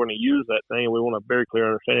there because we're going to use that thing. We want a very clear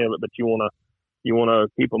understanding of it, but you want to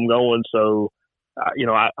keep them going. So,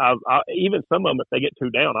 I even some of them, if they get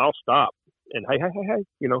too down, I'll stop and hey,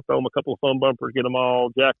 throw them a couple of fun bumpers, get them all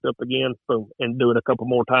jacked up again, boom, and do it a couple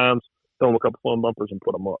more times. Throw them a couple of fun bumpers and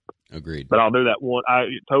put them up. Agreed. But I'll do that one. I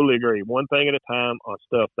totally agree. One thing at a time on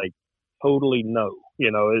stuff they totally know.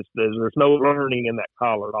 There's no learning in that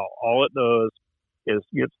collar at all. All it does is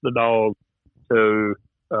gets the dog to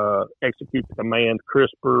execute the command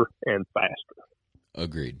crisper and faster.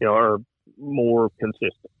 Agreed. Or more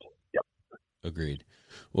consistent. Yep. Agreed.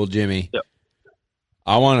 Well, Jimmy, Yep.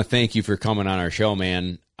 I want to thank you for coming on our show,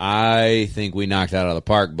 man. I think we knocked it out of the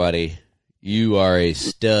park, buddy. You are a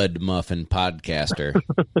stud muffin podcaster.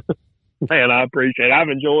 Man, I appreciate it. I've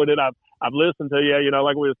enjoyed it. I've listened to you. You know,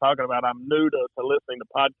 like we was talking about, I'm new to listening to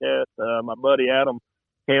podcasts. My buddy Adam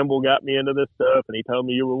Campbell got me into this stuff, and he told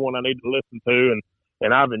me you were one I need to listen to,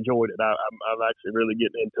 and I've enjoyed it. I'm actually really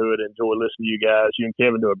getting into it. Enjoy listening to you guys. You and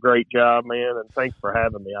Kevin do a great job, man, and thanks for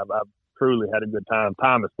having me. I've truly had a good time.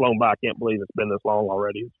 Time has flown by. I can't believe it's been this long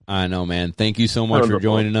already. I know, man. Thank you so much for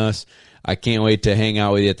joining us. I can't wait to hang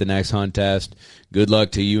out with you at the next hunt test. Good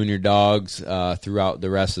luck to you and your dogs throughout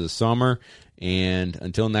the rest of the summer. And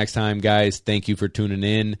until next time, guys, thank you for tuning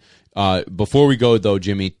in. Before we go, though,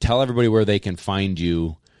 Jimmy, tell everybody where they can find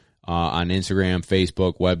you on Instagram,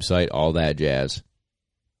 Facebook, website, all that jazz.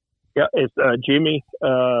 Yeah, it's Jimmy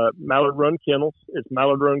Mallard Run Kennels. It's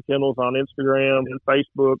Mallard Run Kennels on Instagram and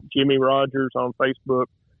Facebook. Jimmy Rogers on Facebook.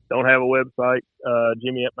 Don't have a website.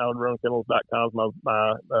 Jimmy at MallardRunKennels.com is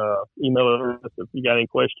my email address. If you got any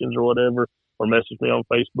questions or whatever, or message me on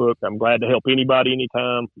Facebook. I'm glad to help anybody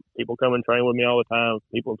anytime. People come and train with me all the time.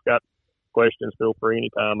 People have got questions, feel free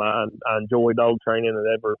anytime. I enjoy dog training and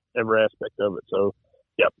every aspect of it. So,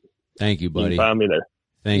 yep. Thank you, buddy. You can find me there.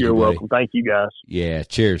 Thank You're you, buddy. welcome. Thank you, guys. Yeah,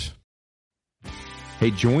 cheers.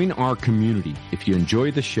 Hey, join our community. If you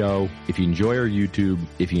enjoy the show, if you enjoy our YouTube,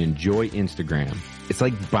 if you enjoy Instagram, it's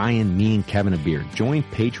like buying me and Kevin a beer. Join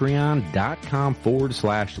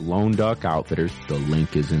patreon.com/Lone Duck Outfitters. The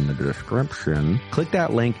link is in the description. Click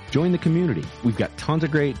that link, join the community. We've got tons of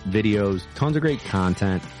great videos, tons of great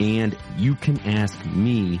content, and you can ask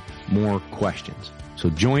me more questions. So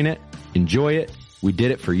join it, enjoy it. We did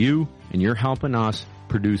it for you, and you're helping us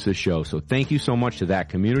produce this show. So thank you so much to that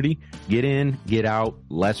community. Get in, get out,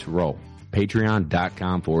 let's roll.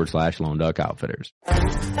 Patreon.com/Lone Duck Outfitters.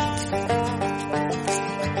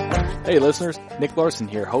 Hey listeners, Nick Larson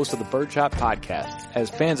here, host of the Birdshot Podcast. As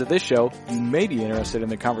fans of this show, you may be interested in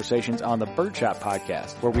the conversations on the Birdshot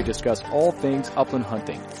Podcast, where we discuss all things upland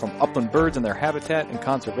hunting, from upland birds and their habitat and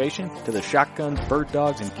conservation, to the shotguns, bird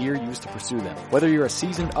dogs, and gear used to pursue them. Whether you're a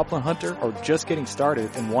seasoned upland hunter or just getting started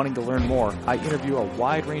and wanting to learn more, I interview a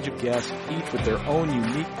wide range of guests, each with their own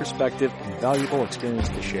unique perspective and valuable experience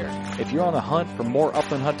to share. If you're on the hunt for more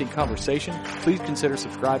upland hunting conversation, please consider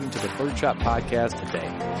subscribing to the Birdshot Podcast today.